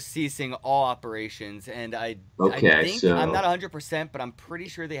 no, they're ceasing all operations, and I Okay, think I'm not so 100%, but I'm pretty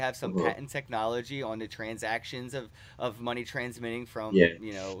sure they have some uh patent technology on the transactions of money transmitting yeah. from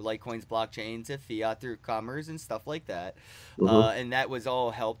Litecoin's blockchain to fiat through commerce and stuff like that, Uh-huh. and that was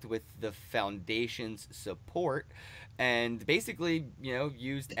all helped with the foundation's support. And basically,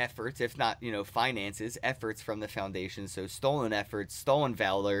 used efforts, if not, finances, efforts from the foundation. So stolen efforts, stolen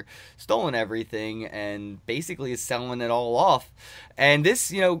valor, stolen everything, and basically is selling it all off. And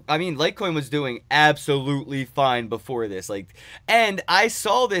this, I mean, Litecoin was doing absolutely fine before this. Like, and I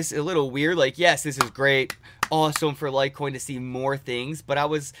saw this a little weird. Like, yes, this is great, awesome for Litecoin to see more things. But I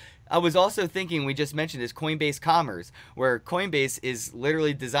was also thinking, we just mentioned this Coinbase Commerce, where Coinbase is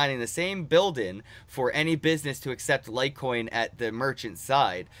literally designing the same build-in for any business to accept Litecoin at the merchant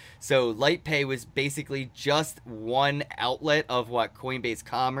side. So LightPay was basically just one outlet of what Coinbase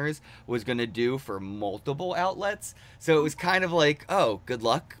Commerce was going to do for multiple outlets. So it was kind of like, oh, good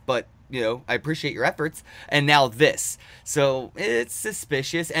luck, but I appreciate your efforts. And now this. So it's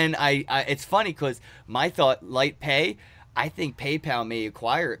suspicious. And I it's funny because my thought, LightPay, I think PayPal may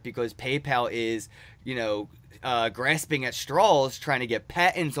acquire it because PayPal is, you know, grasping at straws, trying to get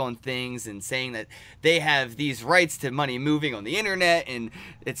patents on things and saying that they have these rights to money moving on the internet, and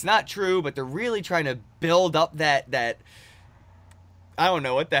it's not true. But they're really trying to build up that I don't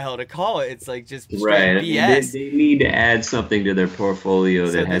know what the hell to call it. It's like just straight Right. I mean, BS. they need to add something to their portfolio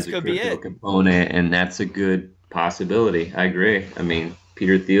So that this has a could be crypto it. component, and that's a good possibility. I agree. I mean,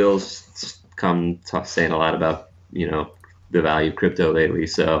 Peter Thiel's saying a lot about, the value of crypto lately.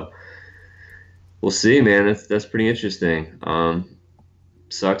 So we'll see, man. That's pretty interesting.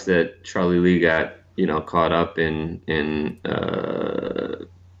 Sucks that Charlie Lee got, caught up in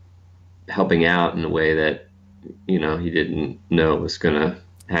helping out in a way that, he didn't know was gonna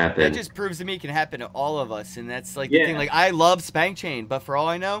That happen. just proves to me it can happen to all of us, and that's like the thing. Yeah. Like I love Spank Chain, but for all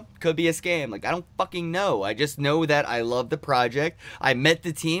I know, could be a scam. Like I don't fucking know. I just know that I love the project. I met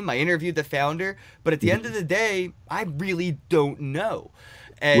the team. I interviewed the founder, but at the end of the day, I really don't know.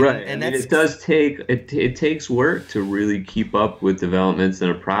 And Right. I and mean, that's it does take it takes work to really keep up with developments in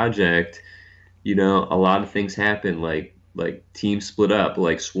a project. A lot of things happen, like teams split up.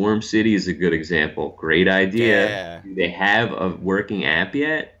 Like Swarm City is a good example. Great idea. yeah, Do they have a working app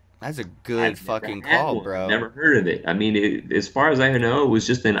yet? that's a good I've never fucking had call, one. I've bro. never heard of it. I mean, as far as I know, it was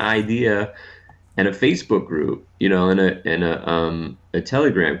just an idea and a Facebook group, and a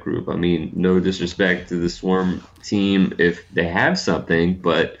Telegram group. I mean, no disrespect to the Swarm team if they have something,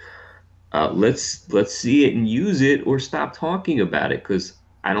 but let's see it and use it, or stop talking about it, because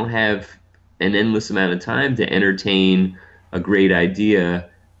I don't have an endless amount of time to entertain a great idea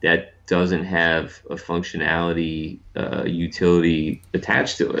that doesn't have a functionality utility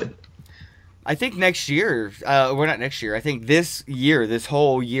attached to it. I think next year, we're not next year. I think this year, this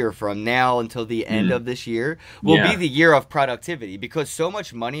whole year from now until the end Mm. of this year, will be Yeah. the year of productivity because so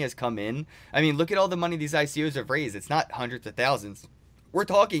much money has come in. I mean, look at all the money these ICOs have raised. It's not hundreds of thousands. We're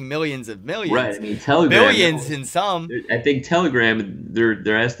talking millions of Right. I millions, mean, Telegram. billions in some, I think Telegram,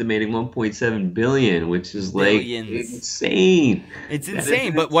 they're estimating 1.7 billion, which is like billions. insane. It's That is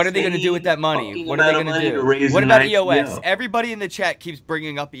insane, an but what are they going to do with insane that money? fucking What are they amount going of to money to do? raise What an about EOS? IPO. Everybody in the chat keeps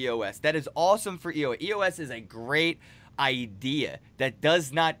bringing up EOS. That is awesome for EOS. EOS is a great idea that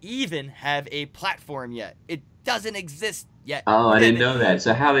does not even have a platform yet. It doesn't exist yet. Oh, I didn't know that.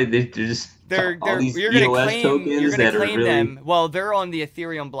 So how they're just all these You're gonna EOS claim tokens that are really. them. Well, they're on the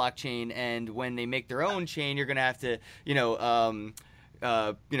Ethereum blockchain, and when they make their own chain, you're gonna have to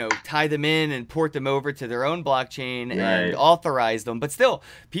tie them in and port them over to their own blockchain and Right. authorize them. But still,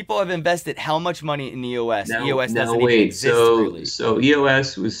 people have invested how much money in EOS? Now, EOS now doesn't even wait. exist So really. so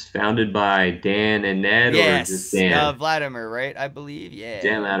EOS was founded by Dan and Ned, or just Yes, Dan? Vladimir, right? I believe, yeah,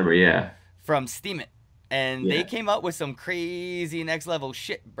 Dan Latimer, yeah, from Steemit, and they yeah. came up with some crazy next level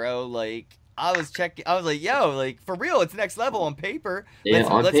shit, bro. Like I was checking, I was like, yo, like for real, it's next level on paper. Yeah,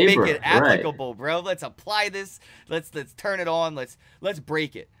 on Let's paper, make it right. applicable, bro. Let's apply this. Let's turn it on. Let's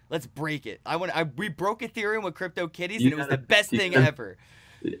break it. Let's break it. We broke Ethereum with Crypto Kitties, You and it was the gotta, best you thing gotta, ever.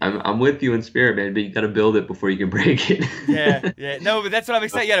 I'm with you in spirit, man, but you got to build it before you can break it. Yeah, yeah. No, but that's what I'm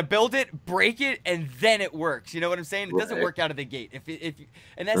excited. You got to build it, break it, and then it works. You know what I'm saying? It doesn't Right. work out of the gate.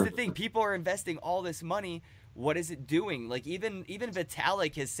 And that's the thing. People are investing all this money. What is it doing? Like even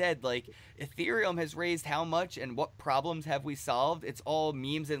Vitalik has said, like Ethereum has raised how much and what problems have we solved? It's all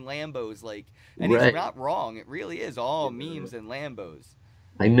memes and Lambos. Like, and he's Right. not wrong. It really is all memes and Lambos.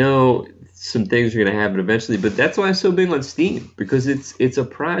 I know some things are going to happen eventually, but that's why I'm so big on Steam, because it's a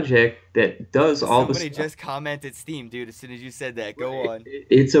project that does all the Somebody stuff. just commented Steam, dude. As soon as you said that, go on.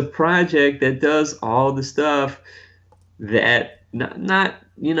 It's a project that does all the stuff that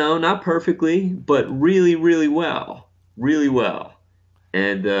not perfectly, but really, really well, really well.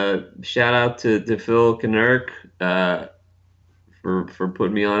 And shout out to Phil Knurk for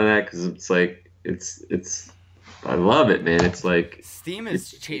putting me on that, because it's like it's I love it, man. It's like Steam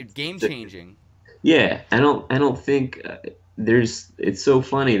is game changing. yeah. I don't think it's so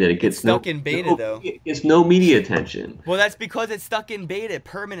funny that it gets stuck in beta, though. It gets no media attention. Well, that's because it's stuck in beta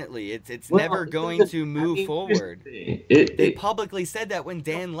permanently. It's Well, never it going doesn't- to I move mean, here's the forward. thing. They publicly said that when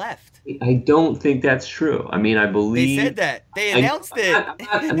Dan left. I don't think that's true. I mean, I They believe said that. They announced it.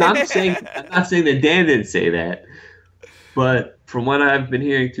 I'm not saying that Dan didn't say that, but from what I've been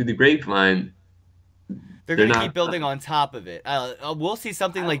hearing through the grapevine, They're they're going to not keep building on top of it. We'll see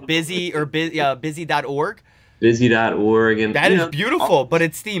something like Busy or busy.org. busy.org, and That is beautiful, but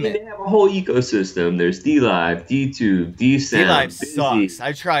it's I mean, they Steemit. have a whole ecosystem. There's DLive, DTube, DSound, DLive Busy. sucks.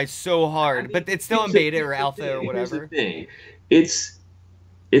 I tried so hard, but it's still in Here's the- beta or here's the alpha or thing, here's the whatever. thing.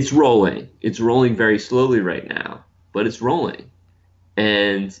 It's rolling. It's rolling very slowly right now, but it's rolling.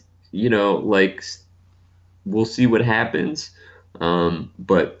 And like we'll see what happens.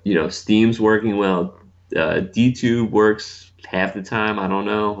 But Steam's working well. DTube works half the time. I don't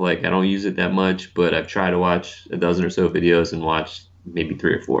know. Like I don't use it that much, but I've tried to watch a dozen or so videos and watch maybe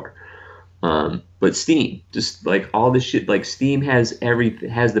three or four. But Steam, just like all this shit, like Steam has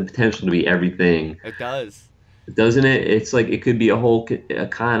has the potential to be everything, It does. doesn't it? It's like it could be a whole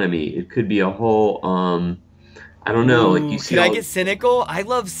economy. It could be a whole I don't know. Like Ooh, you see can I all. get cynical? I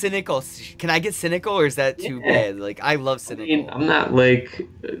love cynical. Can I get cynical, or is that too Yeah. bad? Like, I love I mean, cynical. I'm not like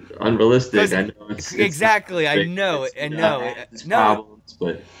unrealistic. 'Cause I know it's not exactly, I perfect. know, It's I know. it has its No, problems,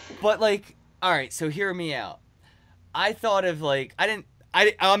 but but like, all right. So hear me out. I thought of like I didn't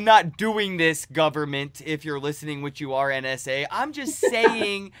I'm not doing this, government, if you're listening, which you are, NSA. I'm just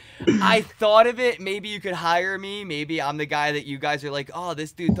saying I thought of it. Maybe you could hire me. Maybe I'm the guy that you guys are like, oh,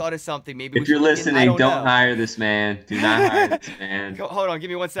 this dude thought of something. Maybe we if should you're look in. I listening, don't know. hire this man. Do not hire this man. Hold on, give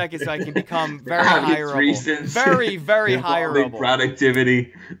me 1 second so I can become very Obvious hireable. reasons Very, very involving hireable.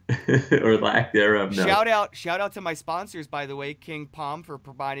 productivity or lack thereof. No. Shout out to my sponsors, by the way, King Palm, for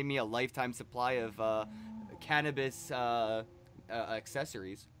providing me a lifetime supply of cannabis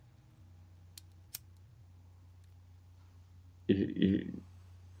accessories. But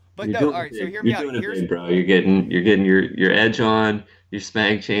You're no, doing all it right. So big. hear me You're out. doing it Here's big, bro. You're getting your edge on, your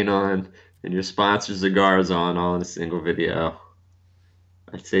spank chain on, and your sponsor cigars on, all in a single video.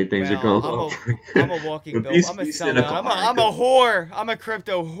 I'd say things are well, going well. I'm a walking But bill. I'm a be sellout. cynical. I'm a whore. I'm a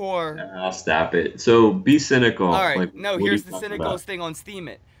crypto whore. I'll stop it. So be cynical. All right. Like, No, what are you here's the talking cynical about? thing on Steam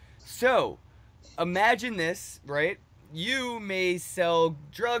It. So, imagine this, right? You may sell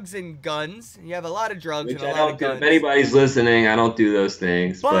drugs and guns. You have a lot of drugs Which and a I lot don't of do. If guns. anybody's listening, I don't do those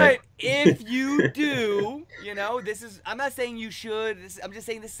things. But if you do, I'm not saying you should. I'm just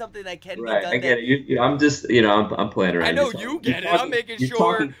saying this is something that can be right, done. I get it. I'm just, I'm playing around. I know You're you talking- get you're it. I'm talking- making you're sure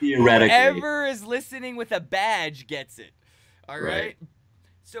talking theoretically. whoever is listening with a badge gets it. All right. Right.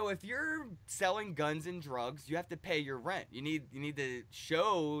 So if you're selling guns and drugs, you have to pay your rent. You need to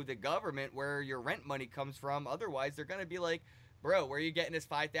show the government where your rent money comes from. Otherwise, they're gonna be like, bro, where are you getting this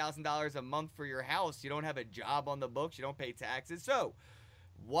 $5,000 a month for your house? You don't have a job on the books. You don't pay taxes. So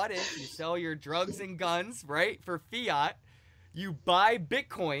what if you sell your drugs and guns, right, for fiat? You buy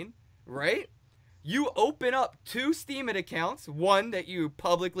Bitcoin, right? You open up 2 Steemit accounts, one that you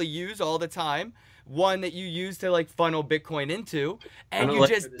publicly use all the time, one that you use to like funnel Bitcoin into, I and don't you like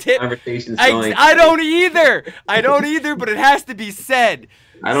just where this tip. conversation's going. I don't either. I don't either, but it has to be said.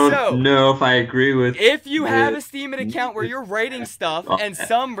 I don't So, know if I agree with. if you have a the- Steemit account where you're writing stuff and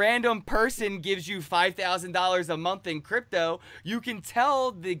some random person gives you $5,000 a month in crypto, you can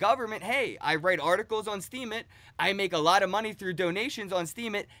tell the government, hey, I write articles on Steemit. I make a lot of money through donations on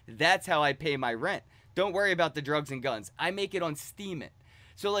Steemit. That's how I pay my rent. Don't worry about the drugs and guns. I make it on Steemit.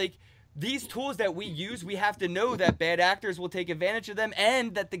 So, like, these tools that we use, we have to know that bad actors will take advantage of them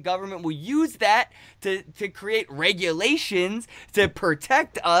and that the government will use that to create regulations to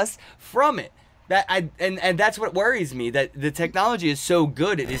protect us from it. And that's what worries me, that the technology is so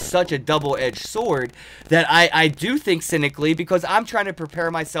good, it is such a double-edged sword, that I do think cynically, because I'm trying to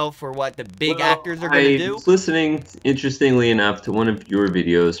prepare myself for what the big actors are going to do. I was listening, interestingly enough, to one of your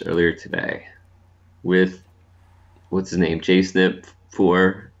videos earlier today with, what's his name,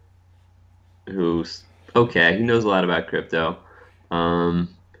 JSnip4, who's okay, he knows a lot about crypto. And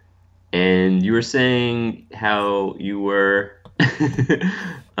you were saying how you were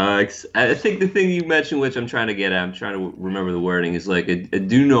I think the thing you mentioned, which I'm trying to get at, I'm trying to remember the wording, is like a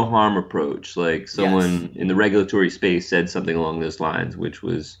do no harm approach. Like someone in the regulatory space said something along those lines, which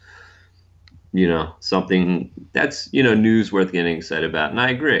was, something that's, news worth getting excited about. And I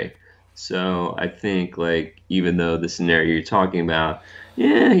agree. So I think, like, even though the scenario you're talking about,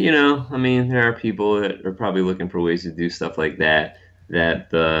 yeah, I mean, there are people that are probably looking for ways to do stuff like that,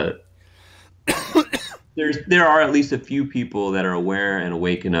 there are at least a few people that are aware and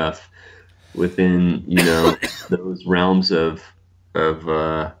awake enough within, those realms of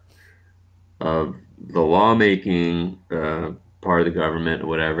the lawmaking part of the government or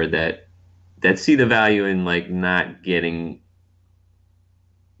whatever, that see the value in, like, not getting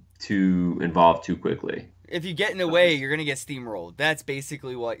too involved too quickly. If you get in the way, you're going to get steamrolled. That's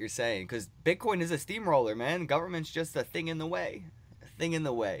basically what you're saying, because Bitcoin is a steamroller, man. Government's just a thing in the way. A thing in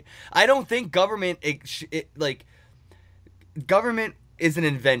the way. I don't think government, government is an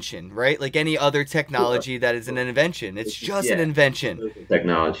invention, right? Like any other technology that is an invention. It's just an invention.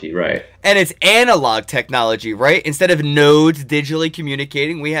 Technology, right. And it's analog technology, right? Instead of nodes digitally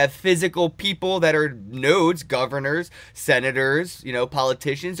communicating, we have physical people that are nodes, governors, senators,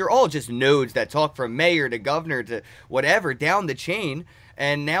 politicians. They're all just nodes that talk from mayor to governor to whatever down the chain.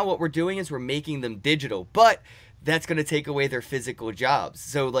 And now what we're doing is we're making them digital, but that's going to take away their physical jobs.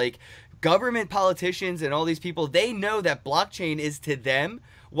 So like government politicians and all these people, they know that blockchain is to them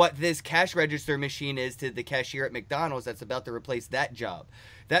what this cash register machine is to the cashier at McDonald's that's about to replace that job.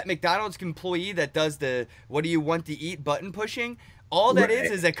 That McDonald's employee that does the "what do you want to eat" button pushing, all that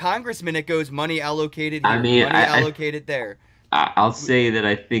is a congressman that goes money allocated here, money allocated there. I'll say that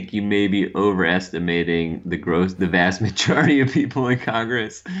I think you may be overestimating the vast majority of people in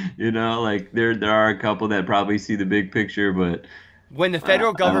Congress. You know, like there are a couple that probably see the big picture, but when the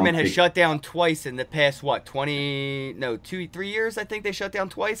federal government has shut down twice in the past, what, 3 years, I think they shut down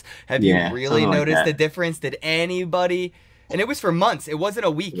twice. Have you really noticed the difference? Did anybody? And it was for months. It wasn't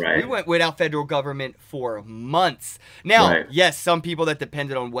a week. Right. We went without federal government for months. Now, yes, some people that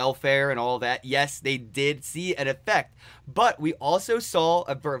depended on welfare and all that, yes, they did see an effect. But we also saw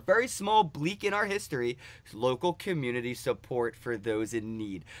a very small bleak in our history, local community support for those in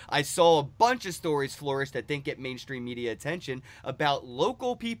need. I saw a bunch of stories flourish that didn't get mainstream media attention about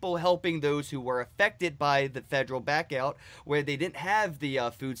local people helping those who were affected by the federal backout, where they didn't have the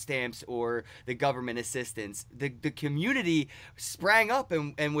food stamps or the government assistance. The community sprang up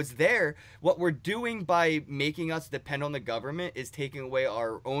and was there. What we're doing by making us depend on the government is taking away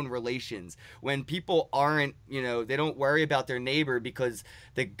our own relations. When people aren't, they don't worry about their neighbor because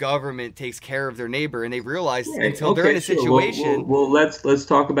the government takes care of their neighbor, and they realize until they're in a situation. Well, let's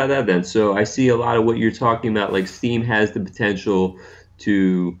talk about that then. So I see a lot of what you're talking about. Like Steem has the potential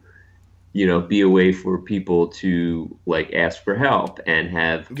to, be a way for people to like ask for help and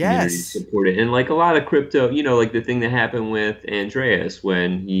have community support it. And like a lot of crypto, like the thing that happened with Andreas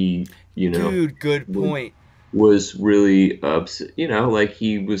when he, dude, good point. Was really upset, like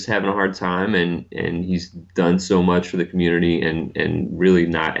he was having a hard time, and he's done so much for the community and really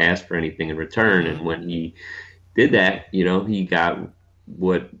not asked for anything in return. And when he did that, he got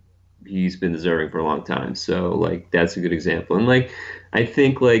what he's been deserving for a long time. So like that's a good example. And like I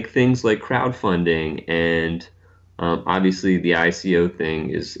think like things like crowdfunding and obviously the ICO thing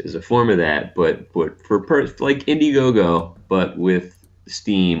is a form of that, but for like Indiegogo, but with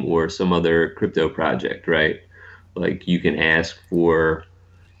Steem or some other crypto project, right? Like you can ask for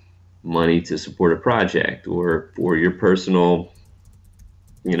money to support a project or for your personal,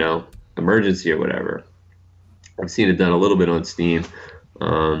 emergency or whatever. I've seen it done a little bit on Steem,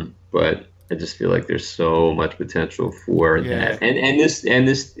 but I just feel like there's so much potential for that. And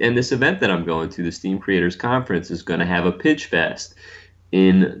this event that I'm going to, the Steem Creators Conference, is going to have a pitch fest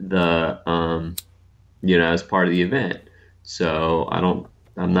in the as part of the event. So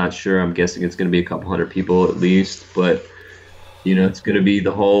I'm not sure. I'm guessing it's going to be a couple hundred people at least, but it's going to be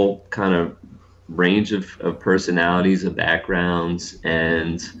the whole kind of range of personalities, of backgrounds,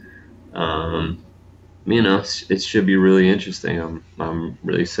 and it should be really interesting. I'm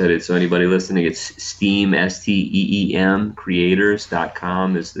really excited. So anybody listening, it's Steem, STEEM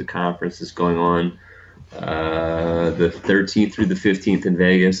creators.com is the conference that's going on the 13th through the 15th in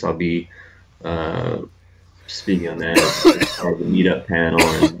Vegas. I'll be speaking on that, part of the meetup panel,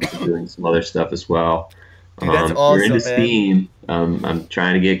 and doing some other stuff as well. Dude, that's awesome, we're into Steem. I'm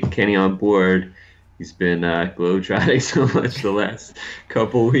trying to get Kenny on board. He's been globetrotting so much the last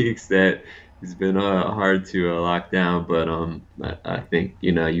couple weeks that it's been hard to lock down. But I think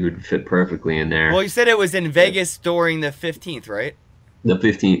you would fit perfectly in there. Well, you said it was in Vegas during the 15th, right? The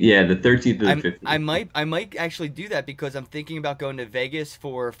 15th, yeah, the 13th to the 15th. I might actually do that because I'm thinking about going to Vegas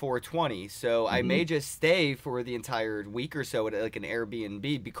for 420. So I may just stay for the entire week or so at like an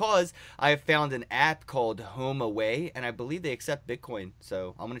Airbnb, because I have found an app called HomeAway, and I believe they accept Bitcoin.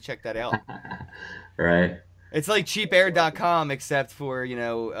 So I'm gonna check that out. Right. It's like cheapair.com except for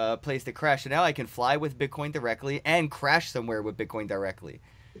a place to crash. So now I can fly with Bitcoin directly and crash somewhere with Bitcoin directly.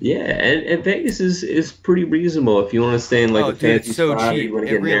 Yeah, and Vegas is pretty reasonable if you want to stay in like a fancy spot. Cheap. You want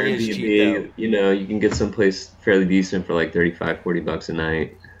to get really an Airbnb, you can get someplace fairly decent for like $35-$40 a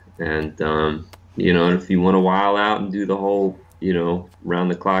night. And if you want to while out and do the whole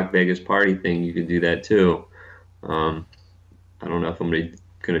round the clock Vegas party thing, you can do that too. I don't know if I'm going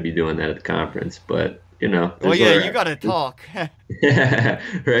to be doing that at the conference, but well, yeah, you got to talk. Yeah,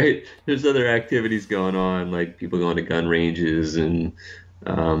 right. There's other activities going on, like people going to gun ranges and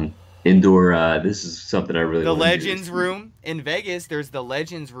indoor. This is something I really. The Legends Room in Vegas. There's the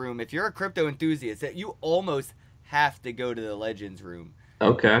Legends Room. If you're a crypto enthusiast, that you almost have to go to the Legends Room.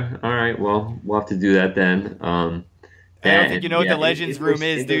 Okay. All right. Well, we'll have to do that then. I don't think you know what the Legends Room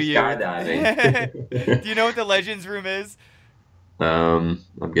is, do you? Skydiving. Do you know what the Legends Room is? I'm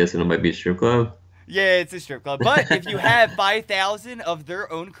guessing it might be a strip club. Yeah, it's a strip club. But if you have 5,000 of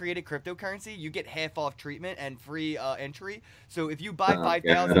their own created cryptocurrency, you get half off treatment and free entry. So if you buy Oh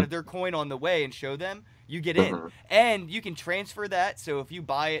 5,000 god. of their coin on the way and show them, you get in. Uh-huh. And you can transfer that. So if you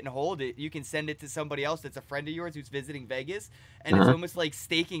buy it and hold it, you can send it to somebody else that's a friend of yours who's visiting Vegas. And it's Uh-huh. almost like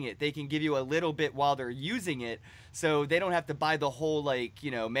staking it. They can give you a little bit while they're using it. So they don't have to buy the whole, like,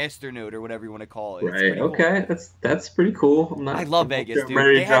 master node or whatever you want to call it. It's Right. pretty cool. Okay. That's pretty cool. I love I'm not Vegas, sure I'm dude.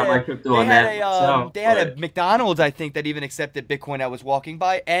 ready to drop my crypto on that myself, They had a but McDonald's, I think, that even accepted Bitcoin. I was walking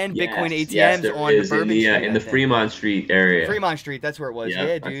by, and Bitcoin yes, yes, ATMs there on is Bourbon Street, in I the think. Fremont Street area. Fremont Street, that's where it was. Yeah,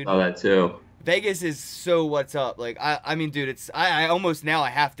 Yeah, I dude. saw that too. Vegas is so what's up. Like, I mean, dude, I almost now I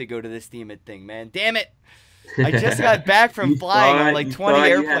have to go to this demon thing, man. Damn it! I just got back from flying on like 20 you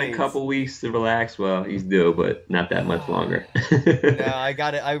had a airplanes. couple weeks to relax. Well, he's due, but not that much longer. No, I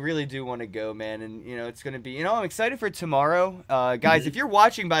got it. I really do want to go, man. And, it's going to be, I'm excited for tomorrow. Guys, if you're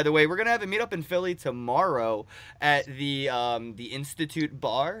watching, by the way, we're going to have a meetup in Philly tomorrow at the Institute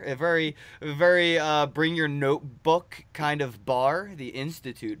Bar. A very, very bring your notebook kind of bar, the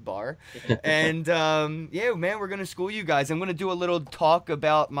Institute Bar. And, yeah, man, we're going to school you guys. I'm going to do a little talk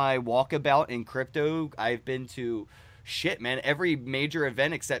about my walkabout in crypto. I've been to shit, man, every major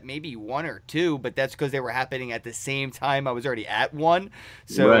event except maybe one or two, but that's because they were happening at the same time. I was already at one,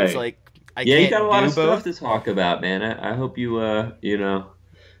 so it's Right. like I Yeah, you can't got a lot do of stuff both. to talk about, man. I hope you are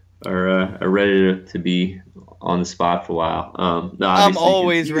ready to be on the spot for a while. No, I'm obviously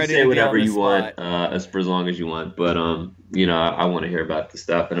always you can ready say to be whatever on the you want, spot. for as long as you want. But I want to hear about the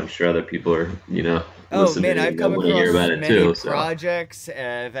stuff, and I'm sure other people are, Oh man, listening I've and they come want to hear across about it many too. So projects.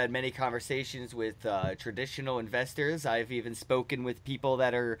 I've had many conversations with traditional investors. I've even spoken with people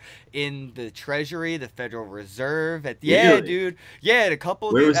that are in the Treasury, the Federal Reserve. Yeah, really, dude. Yeah, a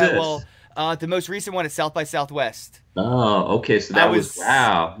couple. where Dude. was this? The most recent one is South by Southwest. Oh, okay. So I that was was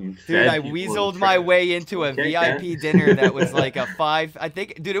wow. You Dude, fed I people in weaseled my trance. way into a Okay, Ken. VIP dinner that was like a I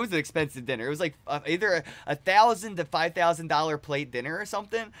think, dude, it was an expensive dinner. It was like either a $1,000 to $5,000 plate dinner or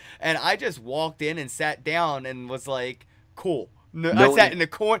something. And I just walked in and sat down and was like, cool. No, I No sat one, in the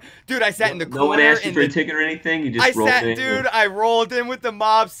corner, dude. I sat in the no one corner asked you in for a the. ticket or anything. You I just rolled sat, in. dude. I rolled in with the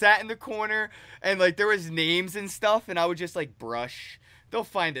mob, sat in the corner, and like there was names and stuff, and I would just like brush. They'll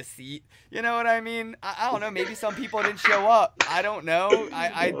find a seat. You know what I mean? I don't know. Maybe some people didn't show up. I don't know.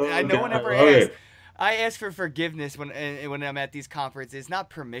 I Oh no one God, I ever love asked. it. I ask for forgiveness when I'm at these conferences, not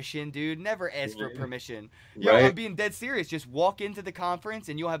permission, dude. Never ask for permission. I'm Right. being dead serious. Just walk into the conference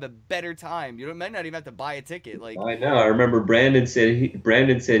and you'll have a better time. Might not even have to buy a ticket. Like, I know. I remember Brandon said he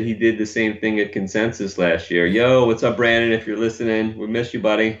did the same thing at Consensus last year. Yo, what's up, Brandon? If you're listening, we miss you,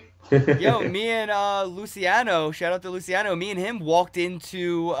 buddy. me and Luciano, shout out to Luciano. Me and him walked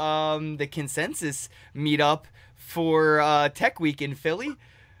into the Consensus meetup for Tech Week in Philly.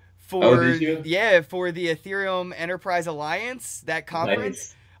 Oh, did you? For the Ethereum Enterprise Alliance, that conference.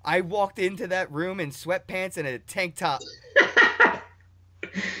 Nice. I walked into that room in sweatpants and a tank top.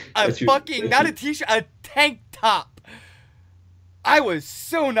 Not a t-shirt, a tank top. I was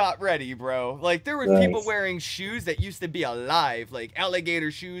so not ready, bro. Like, there were people Nice. wearing shoes that used to be alive, like alligator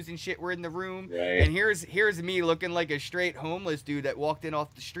shoes and shit were in the room. Right. And here's me looking like a straight homeless dude that walked in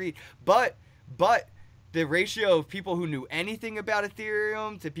off the street. But the ratio of people who knew anything about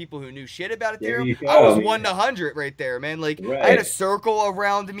Ethereum to people who knew shit about There Ethereum, you I was go. 1 to 100 right there, man. Like, I had a Right. circle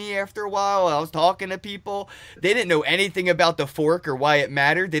around me after a while. I was talking to people. They didn't know anything about the fork or why it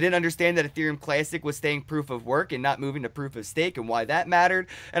mattered. They didn't understand that Ethereum Classic was staying proof of work and not moving to proof of stake and why that mattered.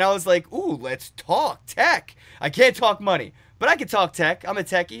 And I was like, ooh, let's talk tech. I can't talk money, but I can talk tech. I'm a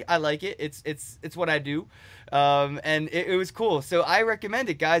techie. I like it. It's what I do. And it was cool. So I recommend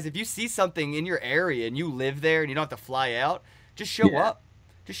it, guys. If you see something in your area and you live there and you don't have to fly out, just show Yeah. up.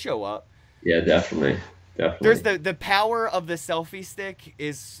 Just show up. Yeah, definitely. There's Definitely. the power of the selfie stick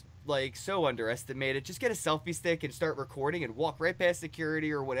is like so underestimated. Just get a selfie stick and start recording and walk right past security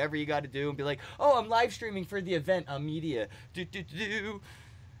or whatever you got to do and be like, "Oh, I'm live streaming for the event on media." Do do do.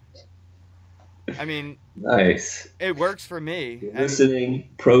 I mean, Nice. it works for me. You're And listening.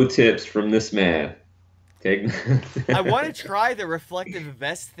 Pro tips from this man. Take. I want to try the reflective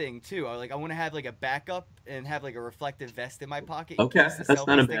vest thing too. I want to have like a backup and have like a reflective vest in my pocket in Okay, case the that's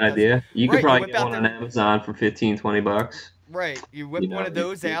not selfie a stick bad idea. You could Right, you probably whip get out one the on Amazon for 15-20 bucks. right. You whip You know, one of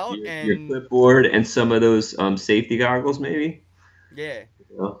those out your and clipboard and some of those safety goggles, maybe. yeah.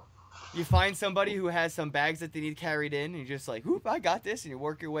 You know? You find somebody who has some bags that they need carried in, and you're just like, "Whoop, I got this," and you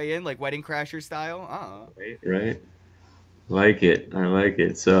work your way in like Wedding Crasher style. Right, right. Like it. I like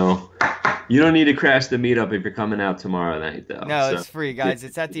it. So you don't need to crash the meetup if you're coming out tomorrow night, though. No, So it's free, guys.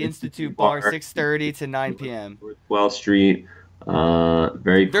 It's at the Institute Bar, 6:30 to 9 p.m. North 12th Street.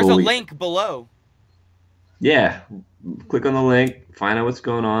 Very There's cool. a link below. yeah, click on the link, find out what's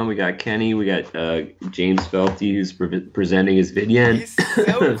going on. We got Kenny, we got James Felty who's presenting his video. He's so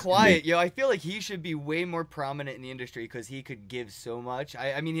Excuse me. quiet, yo. I feel like he should be way more prominent in the industry because he could give so much.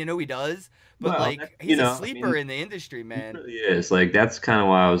 I mean, he does, but Well, like, you he's a know, I sleeper mean, in the industry, he man. really is. Like that's kind of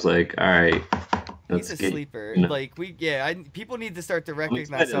why I was like, all right, He's let's a get. sleeper. You know, Like people need to start to I'm recognize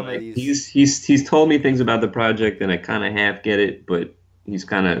excited. some of Like these. he's told me things about the project, and I kind of half get it, but he's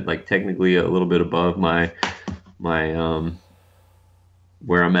kind of like technically a little bit above my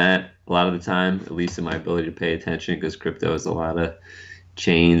where I'm at a lot of the time, at least in my ability to pay attention, because crypto has a lot of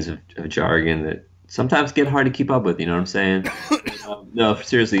chains of jargon that sometimes get hard to keep up with. You know what I'm saying? No,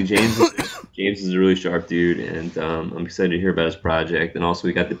 seriously, James is a really sharp dude, and I'm excited to hear about his project. And also,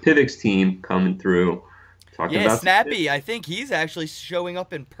 we got the Pivx team coming through, talking Yeah, about some Snappy. I think he's actually showing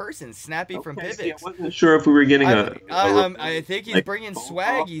up in person. Snappy from Okay, see, I Pivx. wasn't sure if we were getting I think he's like bringing phone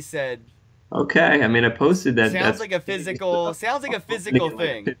swag. call. He said. Okay, I mean, I posted that. Sounds That's like a physical. Sounds like a I'm hoping to physical get, like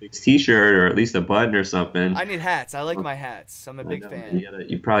a thing. Pivx T-shirt or at least a button or something. I need hats. I like my hats. I'm a I big know, fan.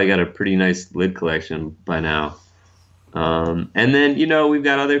 you probably got a pretty nice lid collection by now. And then we've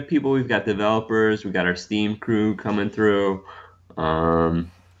got other people. We've got developers. We've got our Steam crew coming through.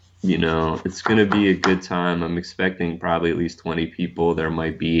 Um, it's gonna be a good time. I'm expecting probably at least 20 people. There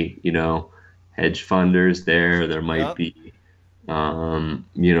might be hedge funders there. There might Yep. be Last time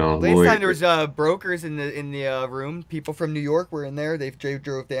lawyers. there was brokers in the room. People from New York were in there. They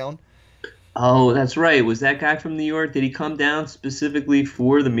drove down. Oh, that's right. Was that guy from New York? Did he come down specifically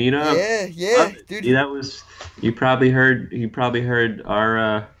for the meetup? Yeah, Love yeah, it. dude. See, that was you probably heard. He probably heard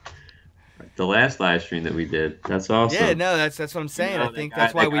our the last live stream that we did. That's Yeah, awesome. no, that's what I'm saying. I That think guy,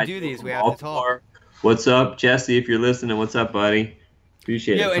 that's why that we guy do came these. from We have to talk. Baltimore. What's up, Jesse? If you're listening, what's up, buddy?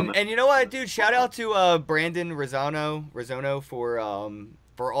 Appreciate Yo, it. and you know what, dude? Shout out to Brandon Rozono for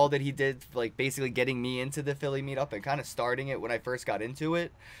all that he did, like basically getting me into the Philly meetup and kind of starting it when I first got into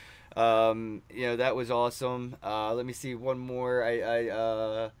it. That was awesome. Let me see one more.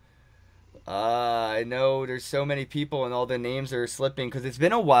 I know there's so many people and all the names are slipping because it's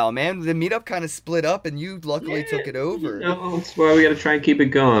been a while, man. The meetup kind of split up and you luckily Yeah, took it over. that's why we got to try and keep it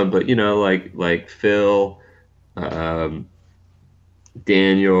going. But like Phil, um,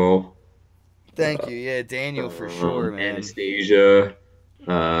 Daniel, Thank you. Yeah, Daniel for sure, man. Anastasia,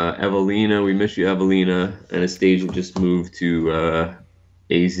 Evelina. We miss you, Evelina. Anastasia just moved to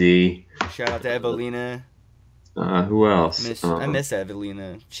AZ. Shout out to Evelina. Who else? I miss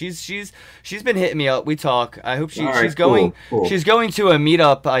Evelina. She's been hitting me up. We talk. I hope All right, she's going cool. she's going to a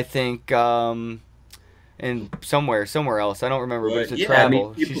meetup, I think, in somewhere else. I don't remember, but it's a Yeah, travel.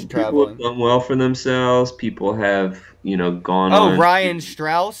 people She's have traveling. done well for themselves. People have, gone Oh, on. Ryan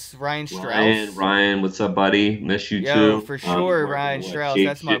Strauss. Ryan Strauss. Ryan, what's up, buddy? Miss you Yo, too. for sure, Ryan Strauss.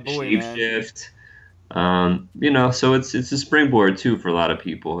 That's my boy, man. Shift. So it's a springboard too for a lot of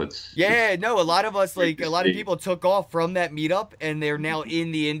people. Yeah, no, a lot of us, great like, to a lot of see. people took off from that meetup, and they're now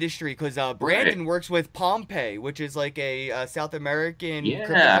in the industry because Brandon works with Pompey, which is like a South American Yeah, I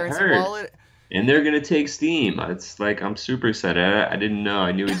cryptocurrency heard. wallet. And they're gonna take Steam. It's like I'm super excited. I didn't know.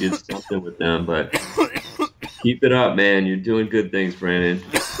 I knew he did something with them, but keep it up, man. You're doing good things, Brandon.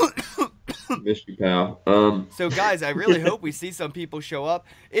 Miss you, pal. So, guys, I really hope we see some people show up.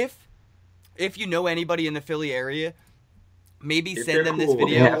 If you know anybody in the Philly area, maybe If send they're them this cool, they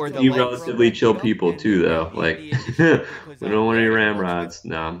video have or to the be link from relatively that chill meetup, people and too, they're though. now in Like the industry because, we don't want any Brandon works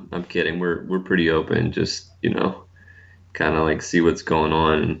with- ramrods. No, I'm kidding. We're pretty open. Just kind of like see what's going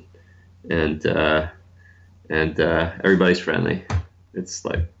on, and everybody's friendly. It's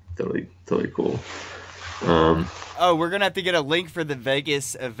like totally cool. Oh, we're gonna have to get a link for the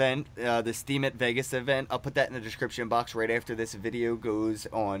Vegas event, the Steam at Vegas event. I'll put that in the description box right after this video goes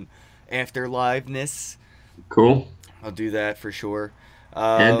on After Liveness. Cool. I'll do that for sure.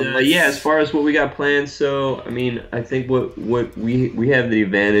 And yeah, as far as what we got planned, so I mean, I think what we have the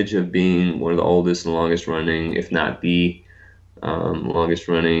advantage of being one of the oldest and longest running, if not the longest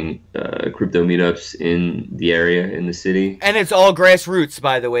running crypto meetups in the area in the city. And it's all grassroots,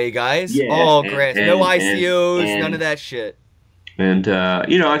 by the way, guys. Yeah, all and- grass, and- no ICOs, and- none of that shit. And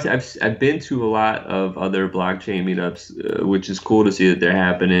I've been to a lot of other blockchain meetups, which is cool to see that they're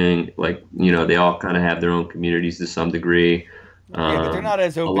happening. Like they all kind of have their own communities to some degree. Yeah, but they're not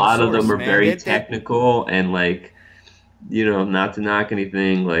as A open lot of them source, are man. very They- technical and like, not to knock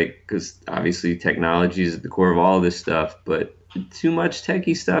anything, like, because obviously technology is at the core of all this stuff, but too much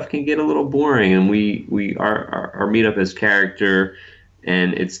techie stuff can get a little boring. And our meetup has character,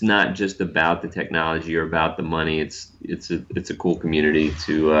 and it's not just about the technology or about the money. It's a cool community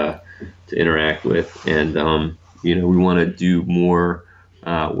to interact with, and we want to do more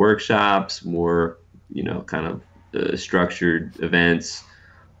workshops, more kind of structured events,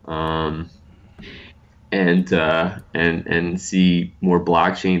 um, and see more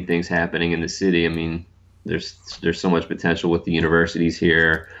blockchain things happening in the city. I mean, there's so much potential with the universities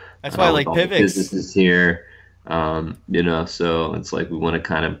here, That's why I with like all the Pivx. businesses here. So it's like we want to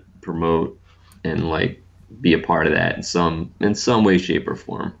kind of promote and like be a part of that in some way, shape, or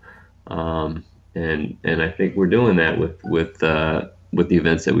form. And I think we're doing that with the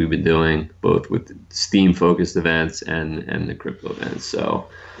events that we've been doing, both with Steam focused events and the crypto events. So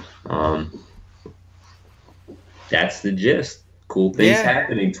um, that's the gist. Cool things Yeah.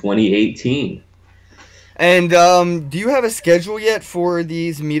 happening 2018. And do you have a schedule yet for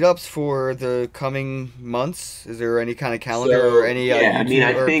these meetups for the coming months? Is there any kind of calendar or So any yeah, I mean, YouTube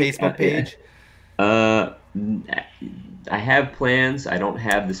I or think Facebook page? uh, I have plans. I don't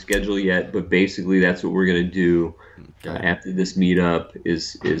have the schedule yet, but basically that's what we're gonna do Okay. after this meetup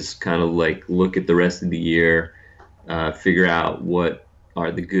is kind of like look at the rest of the year, figure out what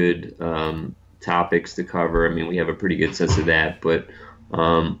are the good topics to cover. I mean, we have a pretty good sense of that, but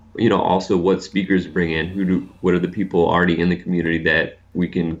also what speakers bring in, what are the people already in the community that we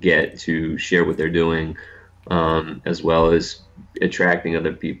can get to share what they're doing, as well as attracting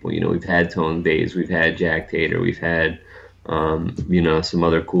other people. We've had Tone Days, we've had Jack Tater, we've had some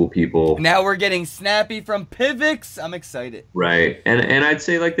other cool people. Now we're getting Snappy from Pivx. I'm excited. Right. And I'd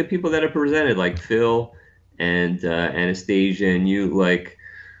say like the people that have presented, like Phil and Anastasia and you, like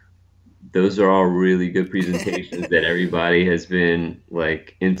those are all really good presentations that everybody has been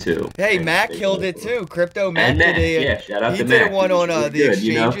like into. Hey, And Mac killed it too. Crypto Mac and Mac, did yeah, shout out he to did a Mac. He one was on really the good.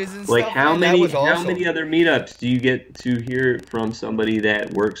 exchanges and Like stuff. how Man, that many was how awesome. many other meetups do you get to hear from somebody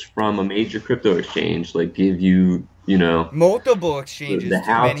that works from a major crypto exchange, like give you, Multiple the exchanges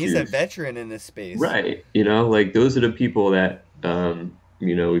too, man. He's a how-tos? veteran in this space. Right. Like those are the people that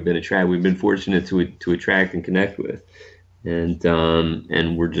we've been fortunate to attract and connect with.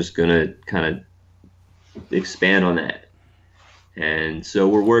 And we're just gonna kind of expand on that. And so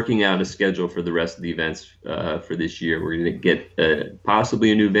we're working out a schedule for the rest of the events for this year. We're going to get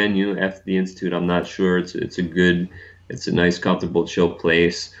possibly a new venue at the Institute. I'm not sure. It's a nice, comfortable, chill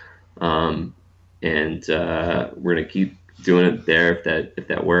place, and we're going to keep doing it there if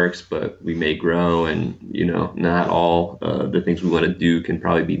that works. But we may grow, and not all the things we want to do can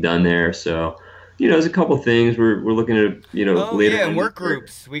probably be done there. So there's a couple things we're looking at. Oh Later yeah, and in the work year.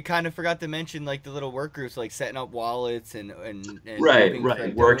 groups. We kind of forgot to mention like the little work groups, like setting up wallets and Right, moving right.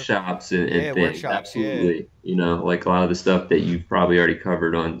 crypto. Workshops and Yeah, things. workshops. Yeah. Absolutely. Like a lot of the stuff that you've probably already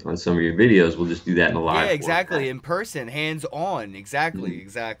covered on some of your videos, we'll just do that in a Yeah, live exactly. format. In person, hands on. Exactly, Mhm.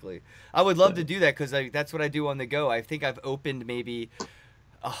 exactly. I would love to So, do that because that's what I do on the go. I think I've opened maybe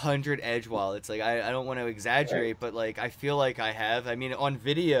 100 Edge wallets. Like I don't want to right. exaggerate, but like I feel like I have. I mean, on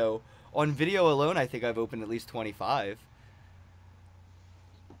video alone, I think I've opened at least 25.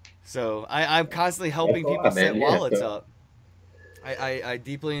 So I'm constantly That's helping a people lot, set man. Yeah. wallets So up. I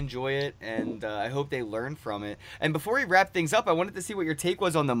deeply enjoy it, and I hope they learn from it. And before we wrap things up, I wanted to see what your take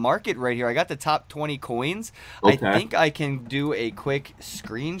was on the market right here. I got the top 20 coins. I okay. think I can do a quick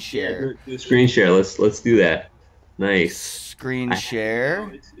screen Yeah, share. do a screen share. Let's do that. Nice. Screen I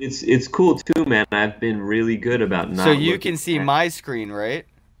share. it's cool too, man. I've been really good about So not you looking can see at. my screen, right?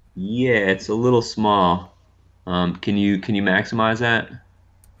 Yeah, it's a little small. Can you maximize that?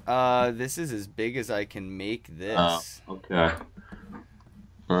 This is as big as I can make Oh, this. okay.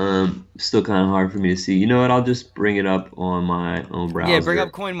 Still kind of hard for me to see. You know what? I'll just bring it up on my own Yeah, bring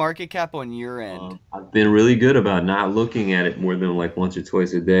up browser. Coin Market Cap on your end. I've been really good about not looking at it more than like once or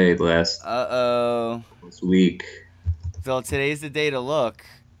twice a day the Uh-oh. last week. So today's the day to look.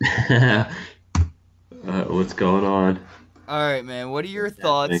 What's going on? All right, man. What are your What's happening?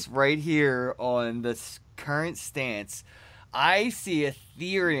 thoughts right here on this current stance? I see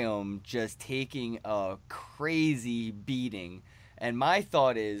Ethereum just taking a crazy beating, and my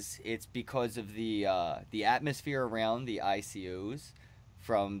thought is it's because of the atmosphere around the ICOs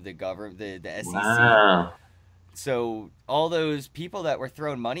from the government, the SEC. Wow. So all those people that were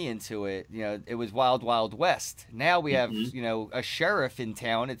throwing money into it, it was wild, wild west. Now we have, Hmm. a sheriff in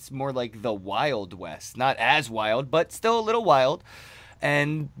town. It's more like the wild west, not as wild, but still a little wild.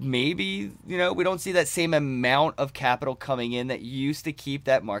 And maybe, we don't see that same amount of capital coming in that used to keep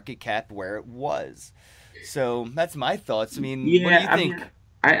that market cap where it was. So that's my thoughts. I mean, what do Yeah, you I mean, think?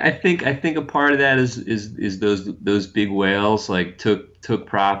 I think a part of that is those big whales like took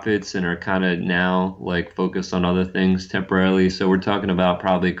profits and are kind of now like focused on other things temporarily. So we're talking about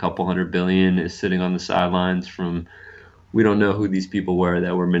probably a couple 100 billion is sitting on the sidelines from we don't know who these people were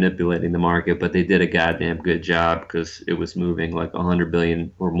that were manipulating the market, but they did a goddamn good job because it was moving like 100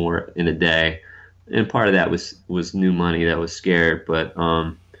 billion or more in a day. and part of that was new money that was scared, but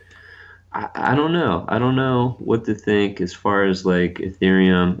I don't know. I don't know what to think as far as like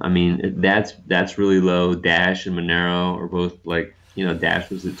Ethereum. I mean, that's really low. Dash and Monero are both like, Dash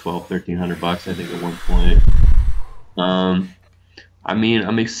was at 12, 1,300 bucks, I think, at one point. Um, I mean,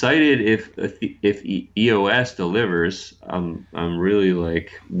 I'm excited if EOS delivers. I'm really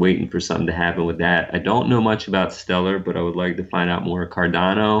like waiting for something to happen with that. I don't know much about Stellar, but I would like to find out more.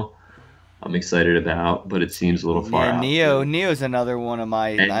 Cardano, I'm excited about, but it seems a little far Yeah, out Neo. too. Neo's another one of my.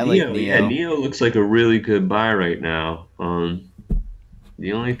 And I like Neo, yeah, Neo. Neo looks like a really good buy right now.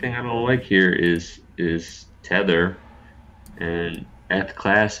 The only thing I don't like here is Tether and F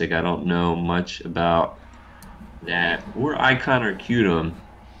Classic. I don't know much about that, or Icon or Qtum.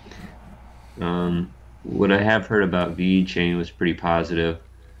 What I have heard about V Chain was pretty positive.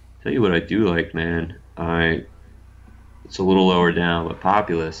 Tell you what I do like, man. It's a little lower down, but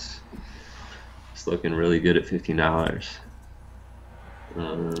Populous is looking really good at $15.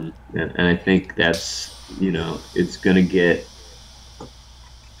 And I think that's, it's gonna get.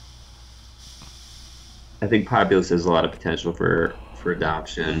 I think Populous has a lot of potential for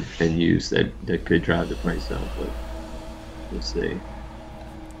adoption and use that could drive the price up, but we'll see.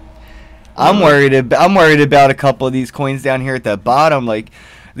 Uh, I'm worried about a couple of these coins down here at the bottom. Like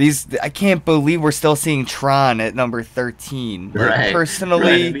these, I can't believe we're still seeing Tron at number 13. Like right,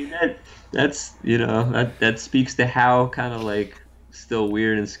 right. I personally, mean that's that speaks to how kind of like still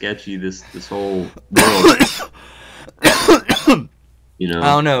weird and sketchy this whole world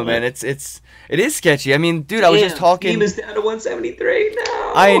I don't know, man. But It is sketchy. I mean, dude, I was just damn, Steam talking. is down to 173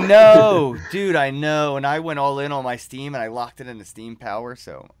 I now. know, dude, I know. And I went all in on my Steam and I locked it into Steam Power.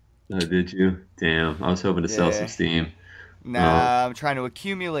 So Oh, did you? Damn, I was hoping to sell some yeah. Steam. Uh, Nah, I'm trying to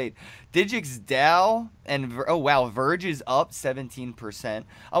accumulate. Digix Dow and oh wow, Verge is up 17%.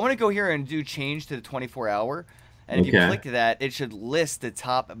 I want to go here and do change to the 24 hour. And if you okay. click that, it should list the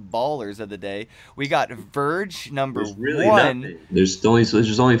top ballers of the day. We got Verge number There's really 1. nothing.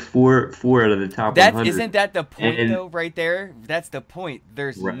 There's only four out of the top That 100, isn't that the point and though, right there? That's the point.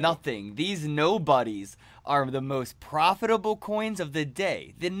 There's right. nothing. These nobodies are the most profitable coins of the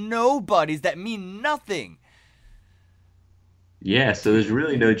day. The nobodies that mean nothing. Yeah, so there's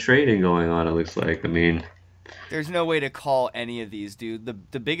really no trading going on. It looks like. I mean, There's no way to call any of these, dude.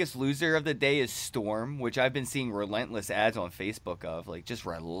 The biggest loser of the day is Storm, which I've been seeing relentless ads on Facebook of, like just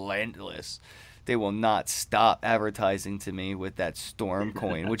relentless. They will not stop advertising to me with that Storm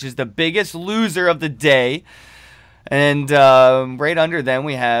coin, which is the biggest loser of the day. And right under them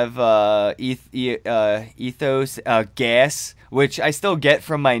we have Ethos Gas, which I still get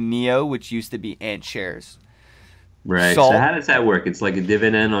from my Neo, which used to be Ant Shares. right. So Salt. how does that work? It's like a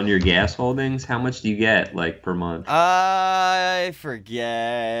dividend on your gas holdings. How much do you get, like, per month? I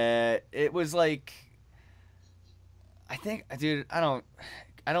forget. It was like I think, dude. I don't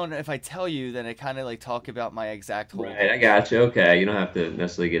know if I tell you, then I kind of like talk about my exact Right, I holdings. got you. Okay, you don't have to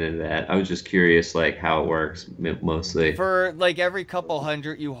necessarily get into that. I was just curious, like, how it works mostly. For like every couple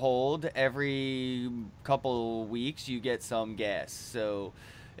hundred you hold, every couple weeks you get some gas. So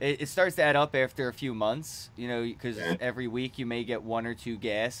it starts to add up after a few months, because Okay. every week you may get one or two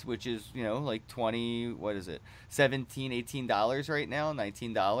gas, which is, like 20, what is it, 17, $18 right now,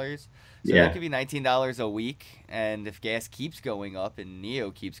 $19. So that Yeah. could be $19 a week. And if gas keeps going up and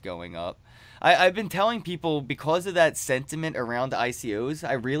Neo keeps going up, I've been telling people because of that sentiment around ICOs,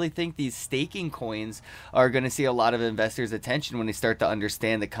 I really think these staking coins are going to see a lot of investors' attention when they start to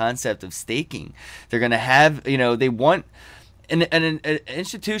understand the concept of staking. They're going to have, they want an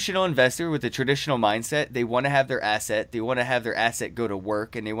institutional investor with a traditional mindset. They want to have their asset. They want to have their asset go to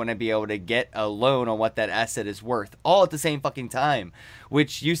work, and they want to be able to get a loan on what that asset is worth, all at the same fucking time.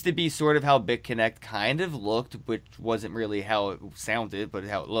 Which used to be sort of how BitConnect kind of looked, which wasn't really how it sounded, but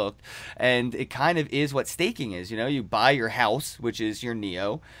how it looked. And it kind of is what staking is. You buy your house, which is your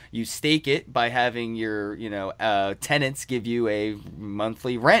Neo. You stake it by having your, tenants give you a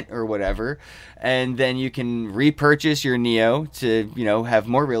monthly rent or whatever, and then you can repurchase your Neo to, have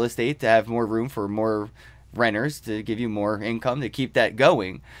more real estate, to have more room for more renters, to give you more income, to keep that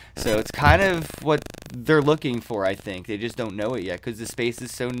going. So it's kind of what they're looking for, I think. They just don't know it yet because the space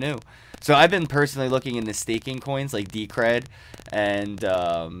is so new. So I've been personally looking into staking coins like Decred and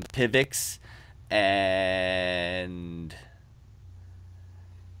Pivx and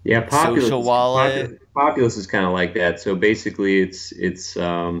Yeah, Social Wallet. Populous is kind of like that. So basically, it's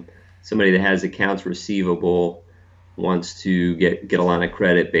somebody that has accounts receivable wants to get a line of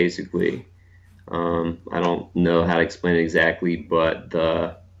credit, basically. I don't know how to explain it exactly, but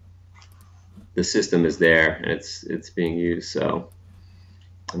the system is there and it's being used. So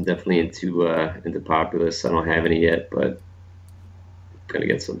I'm definitely into Populous. I don't have any yet, but I'm gonna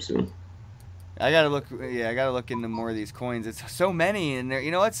get some soon. I gotta look. Yeah, I gotta look into more of these coins. It's so many, and there.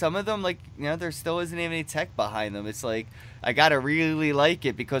 You know what? Some of them, like there still isn't even any tech behind them. It's like I gotta really like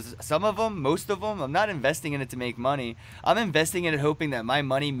it because some of them, most of them, I'm not investing in it to make money. I'm investing in it hoping that my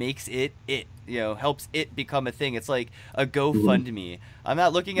money makes it. Helps it become a thing. It's like a Mhm. GoFundMe. I'm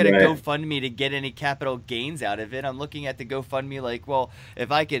not looking at a Right. GoFundMe to get any capital gains out of it. I'm looking at the GoFundMe like, well,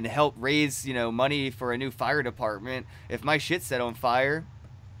 if I can help raise money for a new fire department, if my shit's set on fire,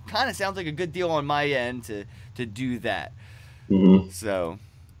 kind of sounds like a good deal on my end to do that. Hmm. So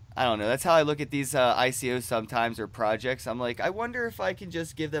I don't know. That's how I look at these ICOs sometimes or projects. I'm like, I wonder if I can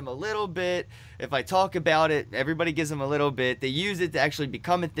just give them a little bit. If I talk about it, everybody gives them a little bit. They use it to actually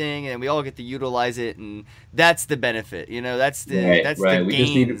become a thing, and we all get to utilize it, and that's the benefit. That's the Right, that's the right.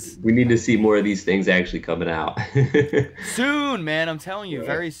 gains. We need to see more of these things actually coming out. Soon, man. I'm telling you, Right.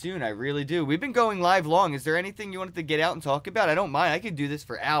 very soon. I really do. We've been going live long. Is there anything you wanted to get out and talk about? I don't mind. I could do this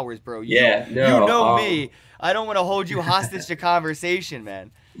for hours, bro. You Yeah, you no, know me. I don't want to hold you hostage to conversation,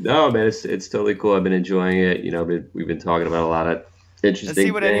 man. no, man, it's totally cool. I've been enjoying it. We've been talking about a lot of Let's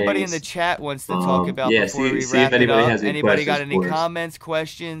see interesting what anybody in the things. chat wants to talk about Yeah, before see we see if wrap it anybody up. has any Anybody got questions any for us. comments,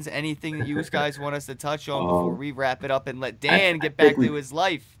 questions, anything that you guys want us to touch on before Um, we wrap it up and let I, Dan I get think back to his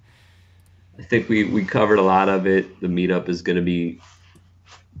life? we covered a lot of it. The meetup is going to be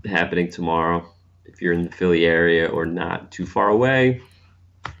happening tomorrow. If you're in the Philly area or not too far away,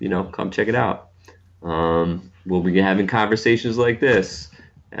 come check it out. We'll be having conversations like this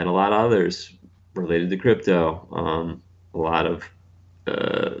and a lot of others related to crypto. A lot of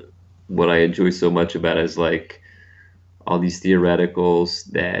uh, what I enjoy so much about it is like all these theoreticals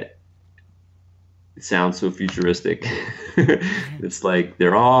that sound so futuristic. It's like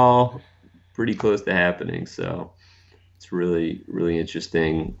they're all pretty close to happening. So it's really, really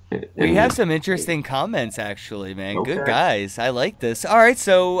interesting. We And have some interesting comments, actually, man. Good okay. guys. I like this. All right,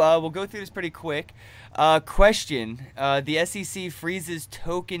 so we'll go through this pretty quick. Question: the SEC freezes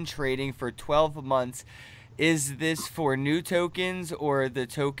token trading for 12 months. Is this for new tokens or the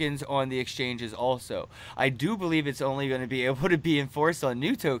tokens on the exchanges also? I do believe it's only going to be able to be enforced on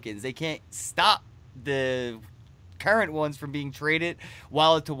new tokens. They can't stop the current ones from being traded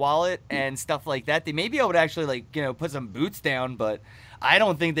wallet to wallet and stuff like that. They may be able to actually put some boots down, but I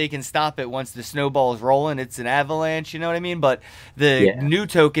don't think they can stop it once the snowball is rolling. It's an avalanche, you know what I mean? But the Yeah. new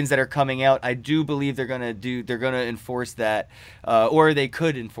tokens that are coming out, I do believe they're gonna enforce that, or they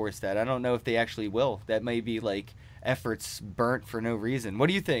could enforce that. I don't know if they actually will. That may be like efforts burnt for no reason. What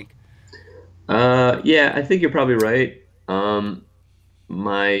do you think? Yeah, I think you're probably right.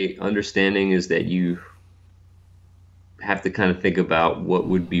 My understanding is that you have to kind of think about what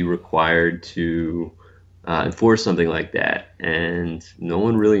would be required to enforce something like that, and no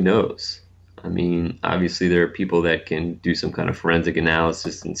one really knows. I mean, obviously, there are people that can do some kind of forensic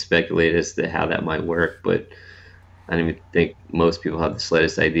analysis and speculate as to how that might work, but I don't even think most people have the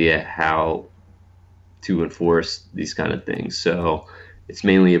slightest idea how to enforce these kind of things. So it's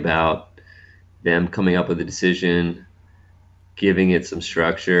mainly about them coming up with a decision, giving it some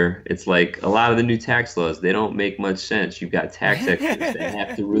structure. It's like a lot of the new tax laws, they don't make much sense. You've got tax experts that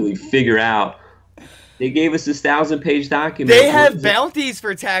have to really figure out. They gave us this 1,000-page They document. What have is it? bounties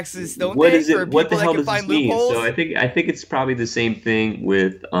for taxes, don't What they? is For it? What the people that hell can does this find mean? So loopholes. I think it's probably the same thing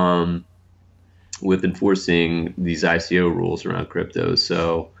with enforcing these ICO rules around crypto.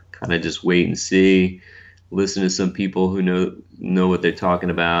 So kind of just wait and see, listen to some people who know what they're talking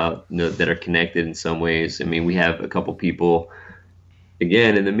about, that are connected in some ways. I mean, we have a couple people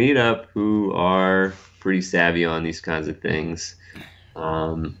again in the meetup who are pretty savvy on these kinds of things.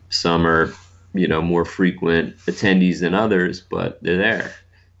 Some are, more frequent attendees than others, but they're there.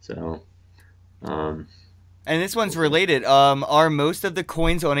 So, um, And this one's related. Are most of the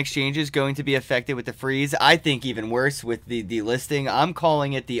coins on exchanges going to be affected with the freeze? I think even worse with the delisting. I'm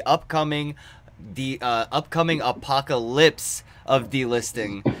calling it the upcoming apocalypse of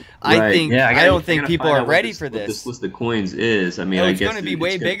delisting. right. Yeah, I don't I think gotta people find are out ready for what this this. list of coins is. I mean, Oh, I it's going guess to be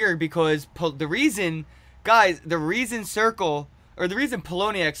way it's gonna. bigger because the reason, guys, the reason Circle or the reason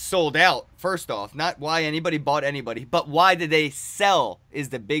Poloniex sold out, first off, not why anybody bought anybody, but why did they sell is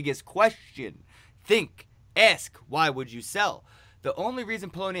the biggest question. Ask, why would you sell? The only reason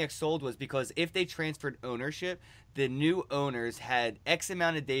Poloniex sold was because if they transferred ownership, the new owners had X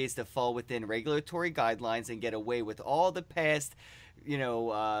amount of days to fall within regulatory guidelines and get away with all the past,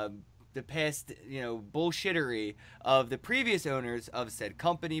 bullshittery of the previous owners of said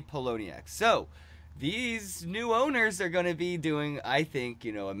company, Poloniex. So, these new owners are going to be doing, I think,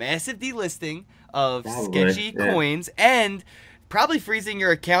 a massive delisting of Probably. sketchy Yeah. coins and probably freezing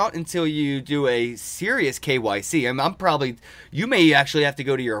your account until you do a serious KYC. I'm probably, you may actually have to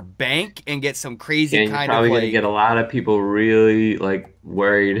go to your bank and get some crazy And you're kind of probably gonna like. get a lot of people really like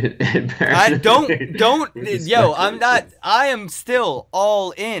worried and I paranoid with the yo, I'm not, speculations. I am still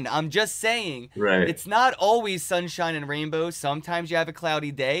all in. I'm just saying Right, it's not always sunshine and rainbows. Sometimes you have a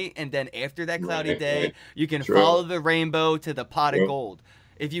cloudy day, and then after that cloudy right, day, right. you can True, follow the rainbow to the pot of true. gold.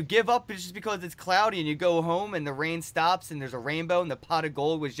 If you give up just because it's cloudy and you go home and the rain stops and there's a rainbow and the pot of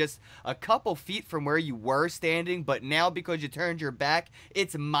gold was just a couple feet from where you were standing, but now because you turned your back,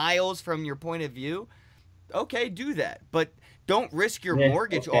 it's miles from your point of view, okay, do that. But don't risk your Yeah,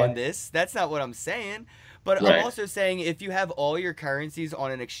 mortgage on okay. this. That's not what I'm saying. But I'm Right, also saying if you have all your currencies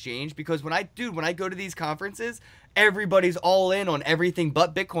on an exchange, because when I go to these conferences, everybody's all in on everything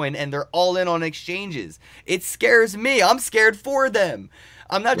but Bitcoin and they're all in on exchanges. It scares me. I'm scared for them.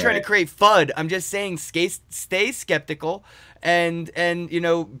 I'm not trying to right, create FUD. I'm just saying stay skeptical and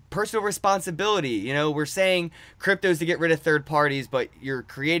personal responsibility. We're saying cryptos to get rid of third parties, but you're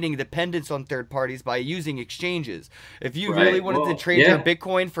creating dependence on third parties by using exchanges. If you really right. wanted to Well, trade your yeah,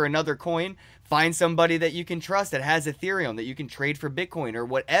 Bitcoin for another coin, find somebody that you can trust that has Ethereum that you can trade for Bitcoin or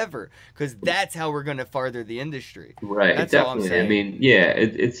whatever, because that's how we're going to farther the industry. right. That's all I'm Definitely. I saying. mean, yeah,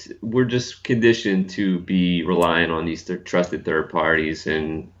 it's we're just conditioned to be relying on these trusted third parties,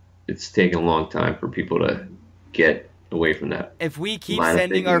 and it's taken a long time for people to get away from that If we keep line of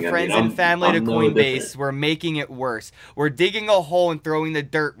sending our thinking. I mean, friends and family to I'm no different. Coinbase, we're making it worse. We're digging a hole and throwing the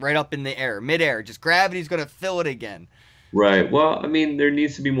dirt right up in the air, midair. Just gravity's going to fill it again. Right. Well, I mean, there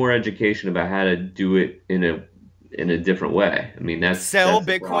needs to be more education about how to do it in a different way. I mean, Sell that's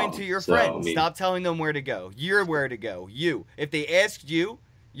the Bitcoin to problem. your So, I friends. mean, Stop telling them where to go. You're where to go. You. If they asked you,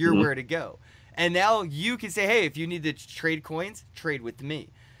 you're mhm. where to go. And now you can say, hey, if you need to trade coins, trade with me.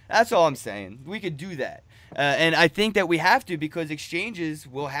 That's all I'm saying. We could do that. And I think that we have to because exchanges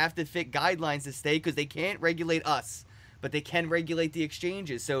will have to fit guidelines to stay because they can't regulate us, but they can regulate the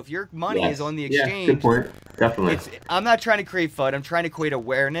exchanges. So if your money is Yes. on the Yeah, good exchange, point. Definitely. I'm not trying to create FUD. I'm trying to create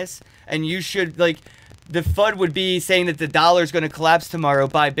awareness. And you should like the FUD would be saying that the dollar is going to collapse tomorrow.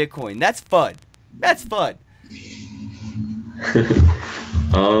 Buy Bitcoin. That's FUD. That's FUD.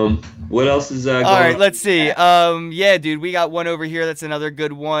 What else is All going right, on? let's see. Yeah, dude, we got one over here. That's another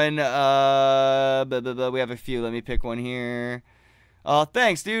good one. We have a few. Let me pick one here. Oh,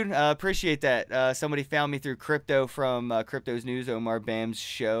 thanks, dude. Appreciate that. Somebody found me through crypto from Crypto's News, Omar Bam's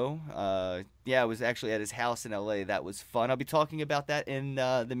show. Yeah, I was actually at his house in LA. That was fun. I'll be talking about that in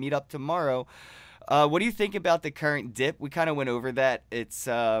the meetup tomorrow. What do you think about the current dip? We kind of went over that. It's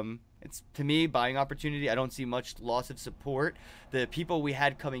to me buying opportunity. I don't see much loss of support. The people we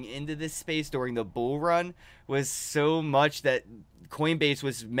had coming into this space during the bull run was so much that Coinbase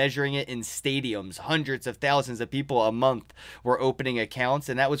was measuring it in stadiums. Hundreds of thousands of people a month were opening accounts,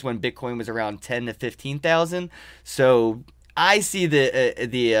 and that was when Bitcoin was around 10 to 15,000. So I see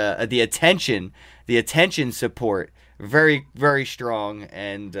the attention support very very strong,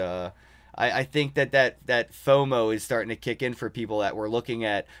 and I think that FOMO is starting to kick in for people that were looking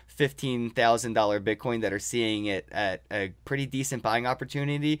at $15,000 Bitcoin that are seeing it at a pretty decent buying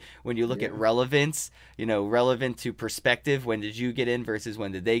opportunity. When you look Yeah. at relevance, relevant to perspective, when did you get in versus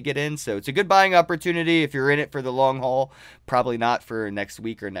when did they get in? So it's a good buying opportunity if you're in it for the long haul. Probably not for next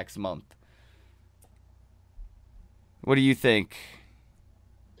week or next month. What do you think?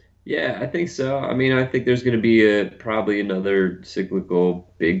 Yeah, I think so. I mean, I think there's going to be a probably another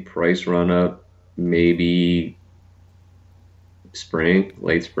cyclical big price run up, maybe spring,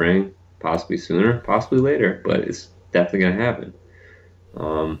 late spring, possibly sooner, possibly later, but it's definitely going to happen.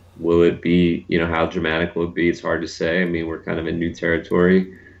 Will it be, how dramatic will it be? It's hard to say. I mean, we're kind of in new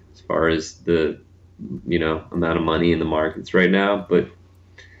territory as far as the, amount of money in the markets right now, but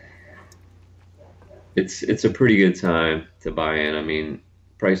it's a pretty good time to buy in. I mean,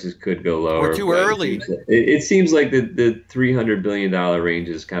 prices could go We're lower, too but early. it seems like the $300 billion range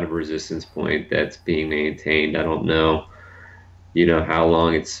is kind of a resistance point that's being maintained. I don't know, how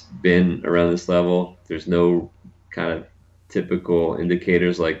long it's been around this level. There's no kind of typical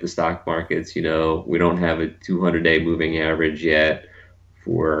indicators like the stock markets. We don't have a 200-day moving average yet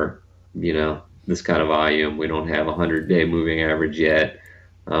for, this kind of volume. We don't have a 100-day moving average yet.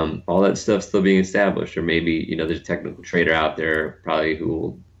 All that stuff's still being established, or maybe there's a technical trader out there probably who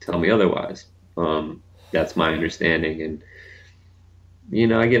will tell me otherwise. That's my understanding,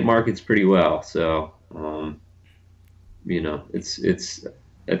 and I get markets pretty well, so it's.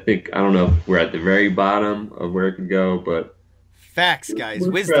 I think I don't know if we're at the very bottom of where it could go, but Facts, guys.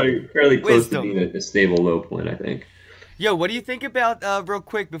 we're Wisdom. fairly close to Wisdom. being a stable low point, I think. Yo, what do you think about, real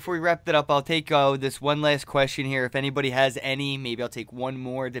quick before we wrap that up? I'll take this one last question here. If anybody has any, maybe I'll take one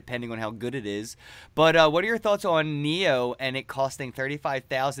more depending on how good it is. But what are your thoughts on Neo and it costing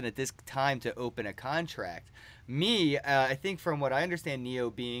 35,000 at this time to open a contract? Me, I think from what I understand, Neo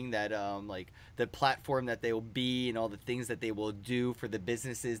being that like the platform that they will be and all the things that they will do for the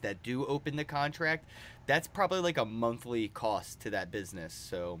businesses that do open the contract, that's probably like a monthly cost to that business.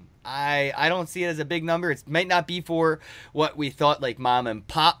 So I don't see it as a big number. It might not be for what we thought like mom and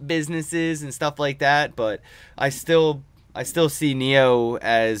pop businesses and stuff like that, but I still see Neo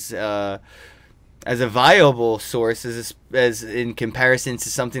as a viable source as in comparison to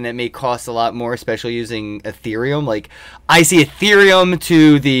something that may cost a lot more, especially using Ethereum. Like I see Ethereum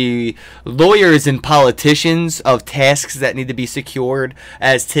to the lawyers and politicians of tasks that need to be secured,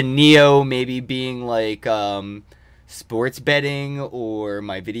 as to Neo maybe being like sports betting or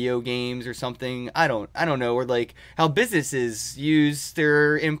my video games or something. I don't know, or like how businesses use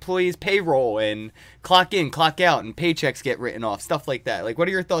their employees' payroll and clock in, clock out, and paychecks get written off, stuff like that. Like, what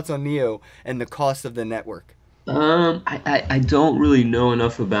are your thoughts on Neo and the cost of the network? I don't really know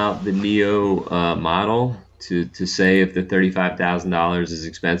enough about the Neo model to say if the $35,000 is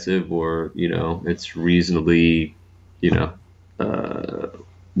expensive or it's reasonably you know uh,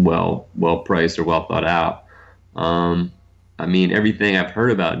 well priced or well thought out. Um, I mean, everything I've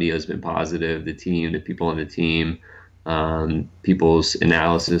heard about Neo has been positive. The team, the people on the team, people's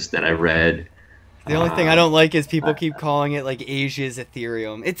analysis that I read. The only thing I Um, don't like is people I- keep calling it like Asia's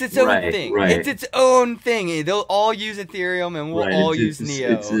Ethereum. It's its own right, thing. It's right, its own thing. They'll all use Ethereum and we'll right. all It's use it's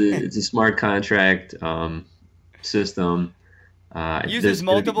it's Neo. a it's a smart contract system. Uses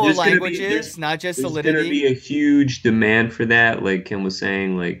multiple There's gonna be languages, not just there's gonna Solidity. be a huge demand for that. Like Ken was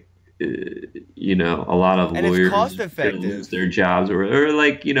saying, like uh, a lot of And it's lawyers cost are gonna lose effective. their jobs, or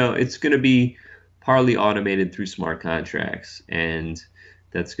like it's gonna be partly automated through smart contracts, and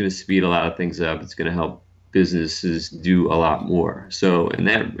that's gonna speed a lot of things up. It's gonna help businesses do a lot more. So in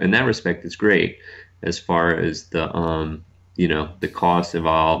that respect, it's great. As far as the cost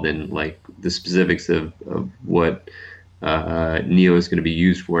involved and like the specifics of what Neo is going to be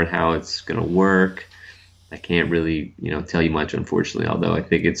used for and how it's going to work. I can't really, tell you much, unfortunately. Although I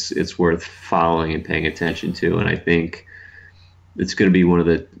think it's worth following and paying attention to, and I think it's going to be one of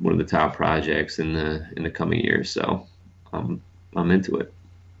the top projects in the coming years. So I'm into it.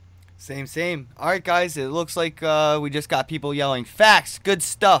 Same, same. All right, guys. It looks like we just got people yelling facts. Good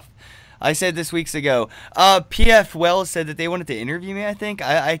stuff. I said this weeks ago. PF Wells said that they wanted to interview me. I think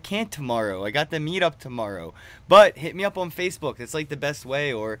I can't tomorrow. I got the meetup tomorrow. But hit me up on Facebook. It's like the best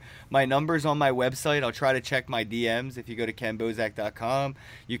way. Or my number's on my website. I'll try to check my DMs. If you go to kenbozak.com,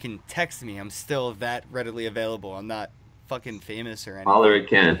 you can text me. I'm still that readily available. I'm not fucking famous or Holler anything.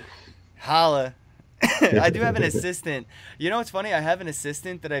 again. Holla. I do have an assistant. You know what's funny? I have an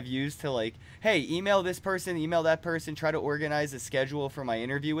assistant that I've used to like, hey, email this person, email that person, try to organize a schedule for my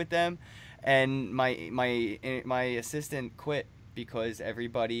interview with them. And my assistant quit because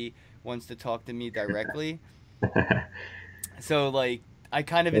everybody wants to talk to me directly. So like I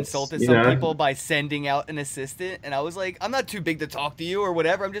kind of It's insulted some people by sending out an assistant, and I was like, I'm not too big to talk to you or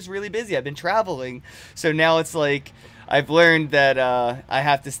whatever. I'm just really busy. I've been traveling. So now it's like I've learned that I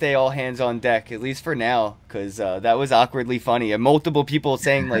have to stay all hands on deck, at least for now, because that was awkwardly funny. And multiple people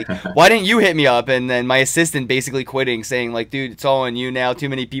saying like, "Why didn't you hit me up?" And then my assistant basically quitting, saying like, "Dude, it's all on you now." Too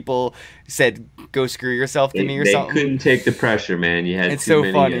many people said, "Go screw yourself" to they, me or they something. couldn't take the pressure, man. You had It's so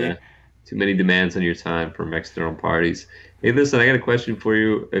funny. too many demands on your time from external parties. Hey, listen, I got a question for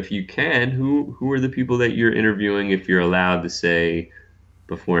you. If you can, who are the people that you're interviewing, if you're allowed to say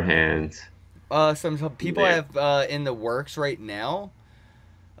beforehand? Some people I There. have in the works right now.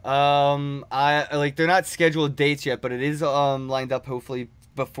 I like they're not scheduled dates yet, but it is lined up hopefully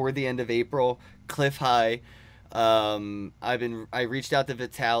before the end of April. Cliff High. I reached out to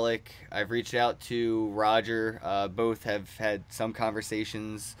Vitalik. I've reached out to Roger. Both have had some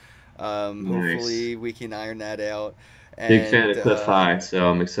conversations. Nice. Hopefully we can iron that out. Big fan And of Cliff High, so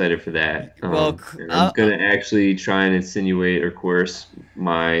I'm excited for that. well, And I'm gonna actually try and insinuate or coerce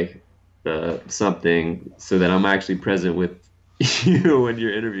my something so that I'm actually present with you when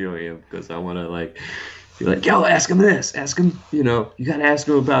you're interviewing him because I want to like be like, yo, ask him this, ask him, you gotta ask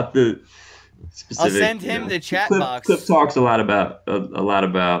him about the I'll specific, send him the chat Cliff box. talks a lot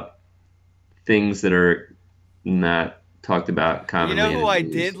about things that are not talked about You know commonly who I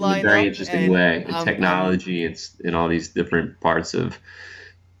in did a line very up, interesting and way. In I'm technology, it's in all these different parts of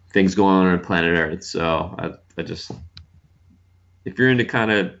things going on planet Earth. So I just, if you're into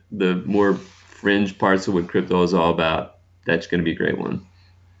kind of the more fringe parts of what crypto is all about, that's going to be a great one,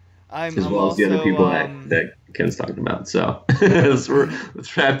 I'm as I'm well as the other also people that Ken's talking about. So let's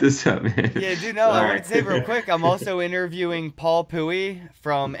wrap this up, man. Yeah, dude, no, I All wanted right. to say real quick, I'm also interviewing Paul Pui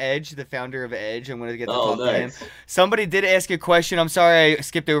from Edge, the founder of Edge. I'm going to get to Oh, talk to him. nice. Somebody did ask a question. I'm sorry I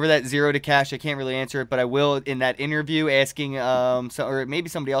skipped over that zero to cash. I can't really answer it, but I will in that interview asking, or maybe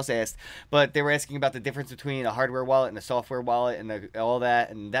somebody else asked, but they were asking about the difference between a hardware wallet and a software wallet and all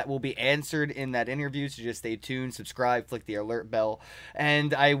that, and that will be answered in that interview, so just stay tuned, subscribe, click the alert bell.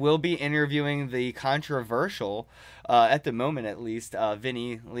 And I will be interviewing the controversial, at the moment at least,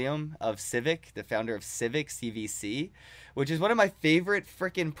 Vinny Liam of Civic, the founder of Civic CVC, which is one of my favorite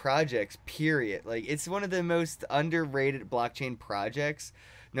freaking projects. Period. Like, it's one of the most underrated blockchain projects.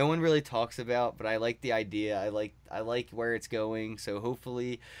 No one really talks about, but I like the idea. I like where it's going. So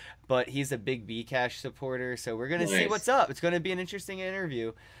hopefully, but he's a big Bcash supporter, so we're gonna see what's Nice. up. It's gonna be an interesting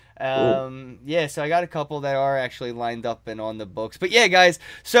interview. Cool. Yeah, so I got a couple that are actually lined up and on the books. But yeah, guys,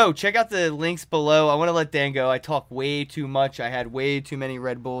 so check out the links below. I want to let Dan go. I talk way too much. I had way too many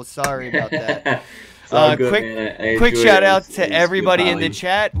Red Bulls. Sorry about that. It's all good, Quick, man. I quick enjoyed shout it. out It to was good everybody in the volume.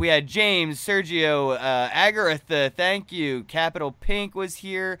 chat. We had James, Sergio, Agartha, thank you. Capital Pink was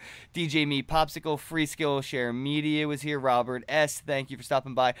here. DJ Me Popsicle, Free Skillshare Media was here. Robert S, thank you for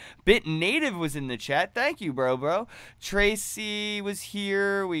stopping by. Bit Native was in the chat. Thank you, bro. Tracy was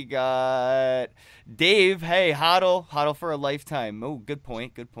here. We got Dave. Hey, Hodl for a lifetime. Oh, good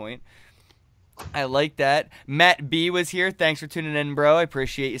point. I like that. Matt B was here. Thanks for tuning in, bro. I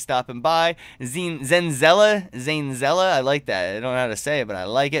appreciate you stopping by. Zanzella. I like that. I don't know how to say it, but I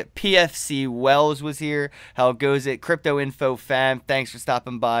like it. PFC Wells was here. How goes it? Crypto Info Fam. Thanks for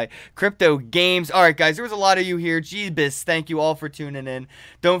stopping by. Crypto Games. All right, guys. There was a lot of you here. Jeebus. Thank you all for tuning in.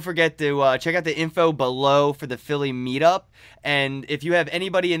 Don't forget to check out the info below for the Philly meetup. And if you have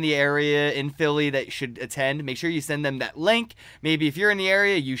anybody in the area in Philly that should attend, make sure you send them that link. Maybe if you're in the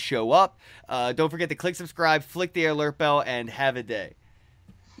area, you show up. Don't forget to click subscribe, flick the alert bell, and have a day.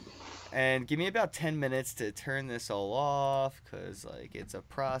 And give me about 10 minutes to turn this all off, because, like, it's a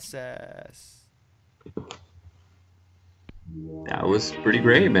process. That was pretty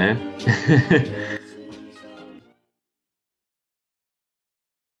great, man.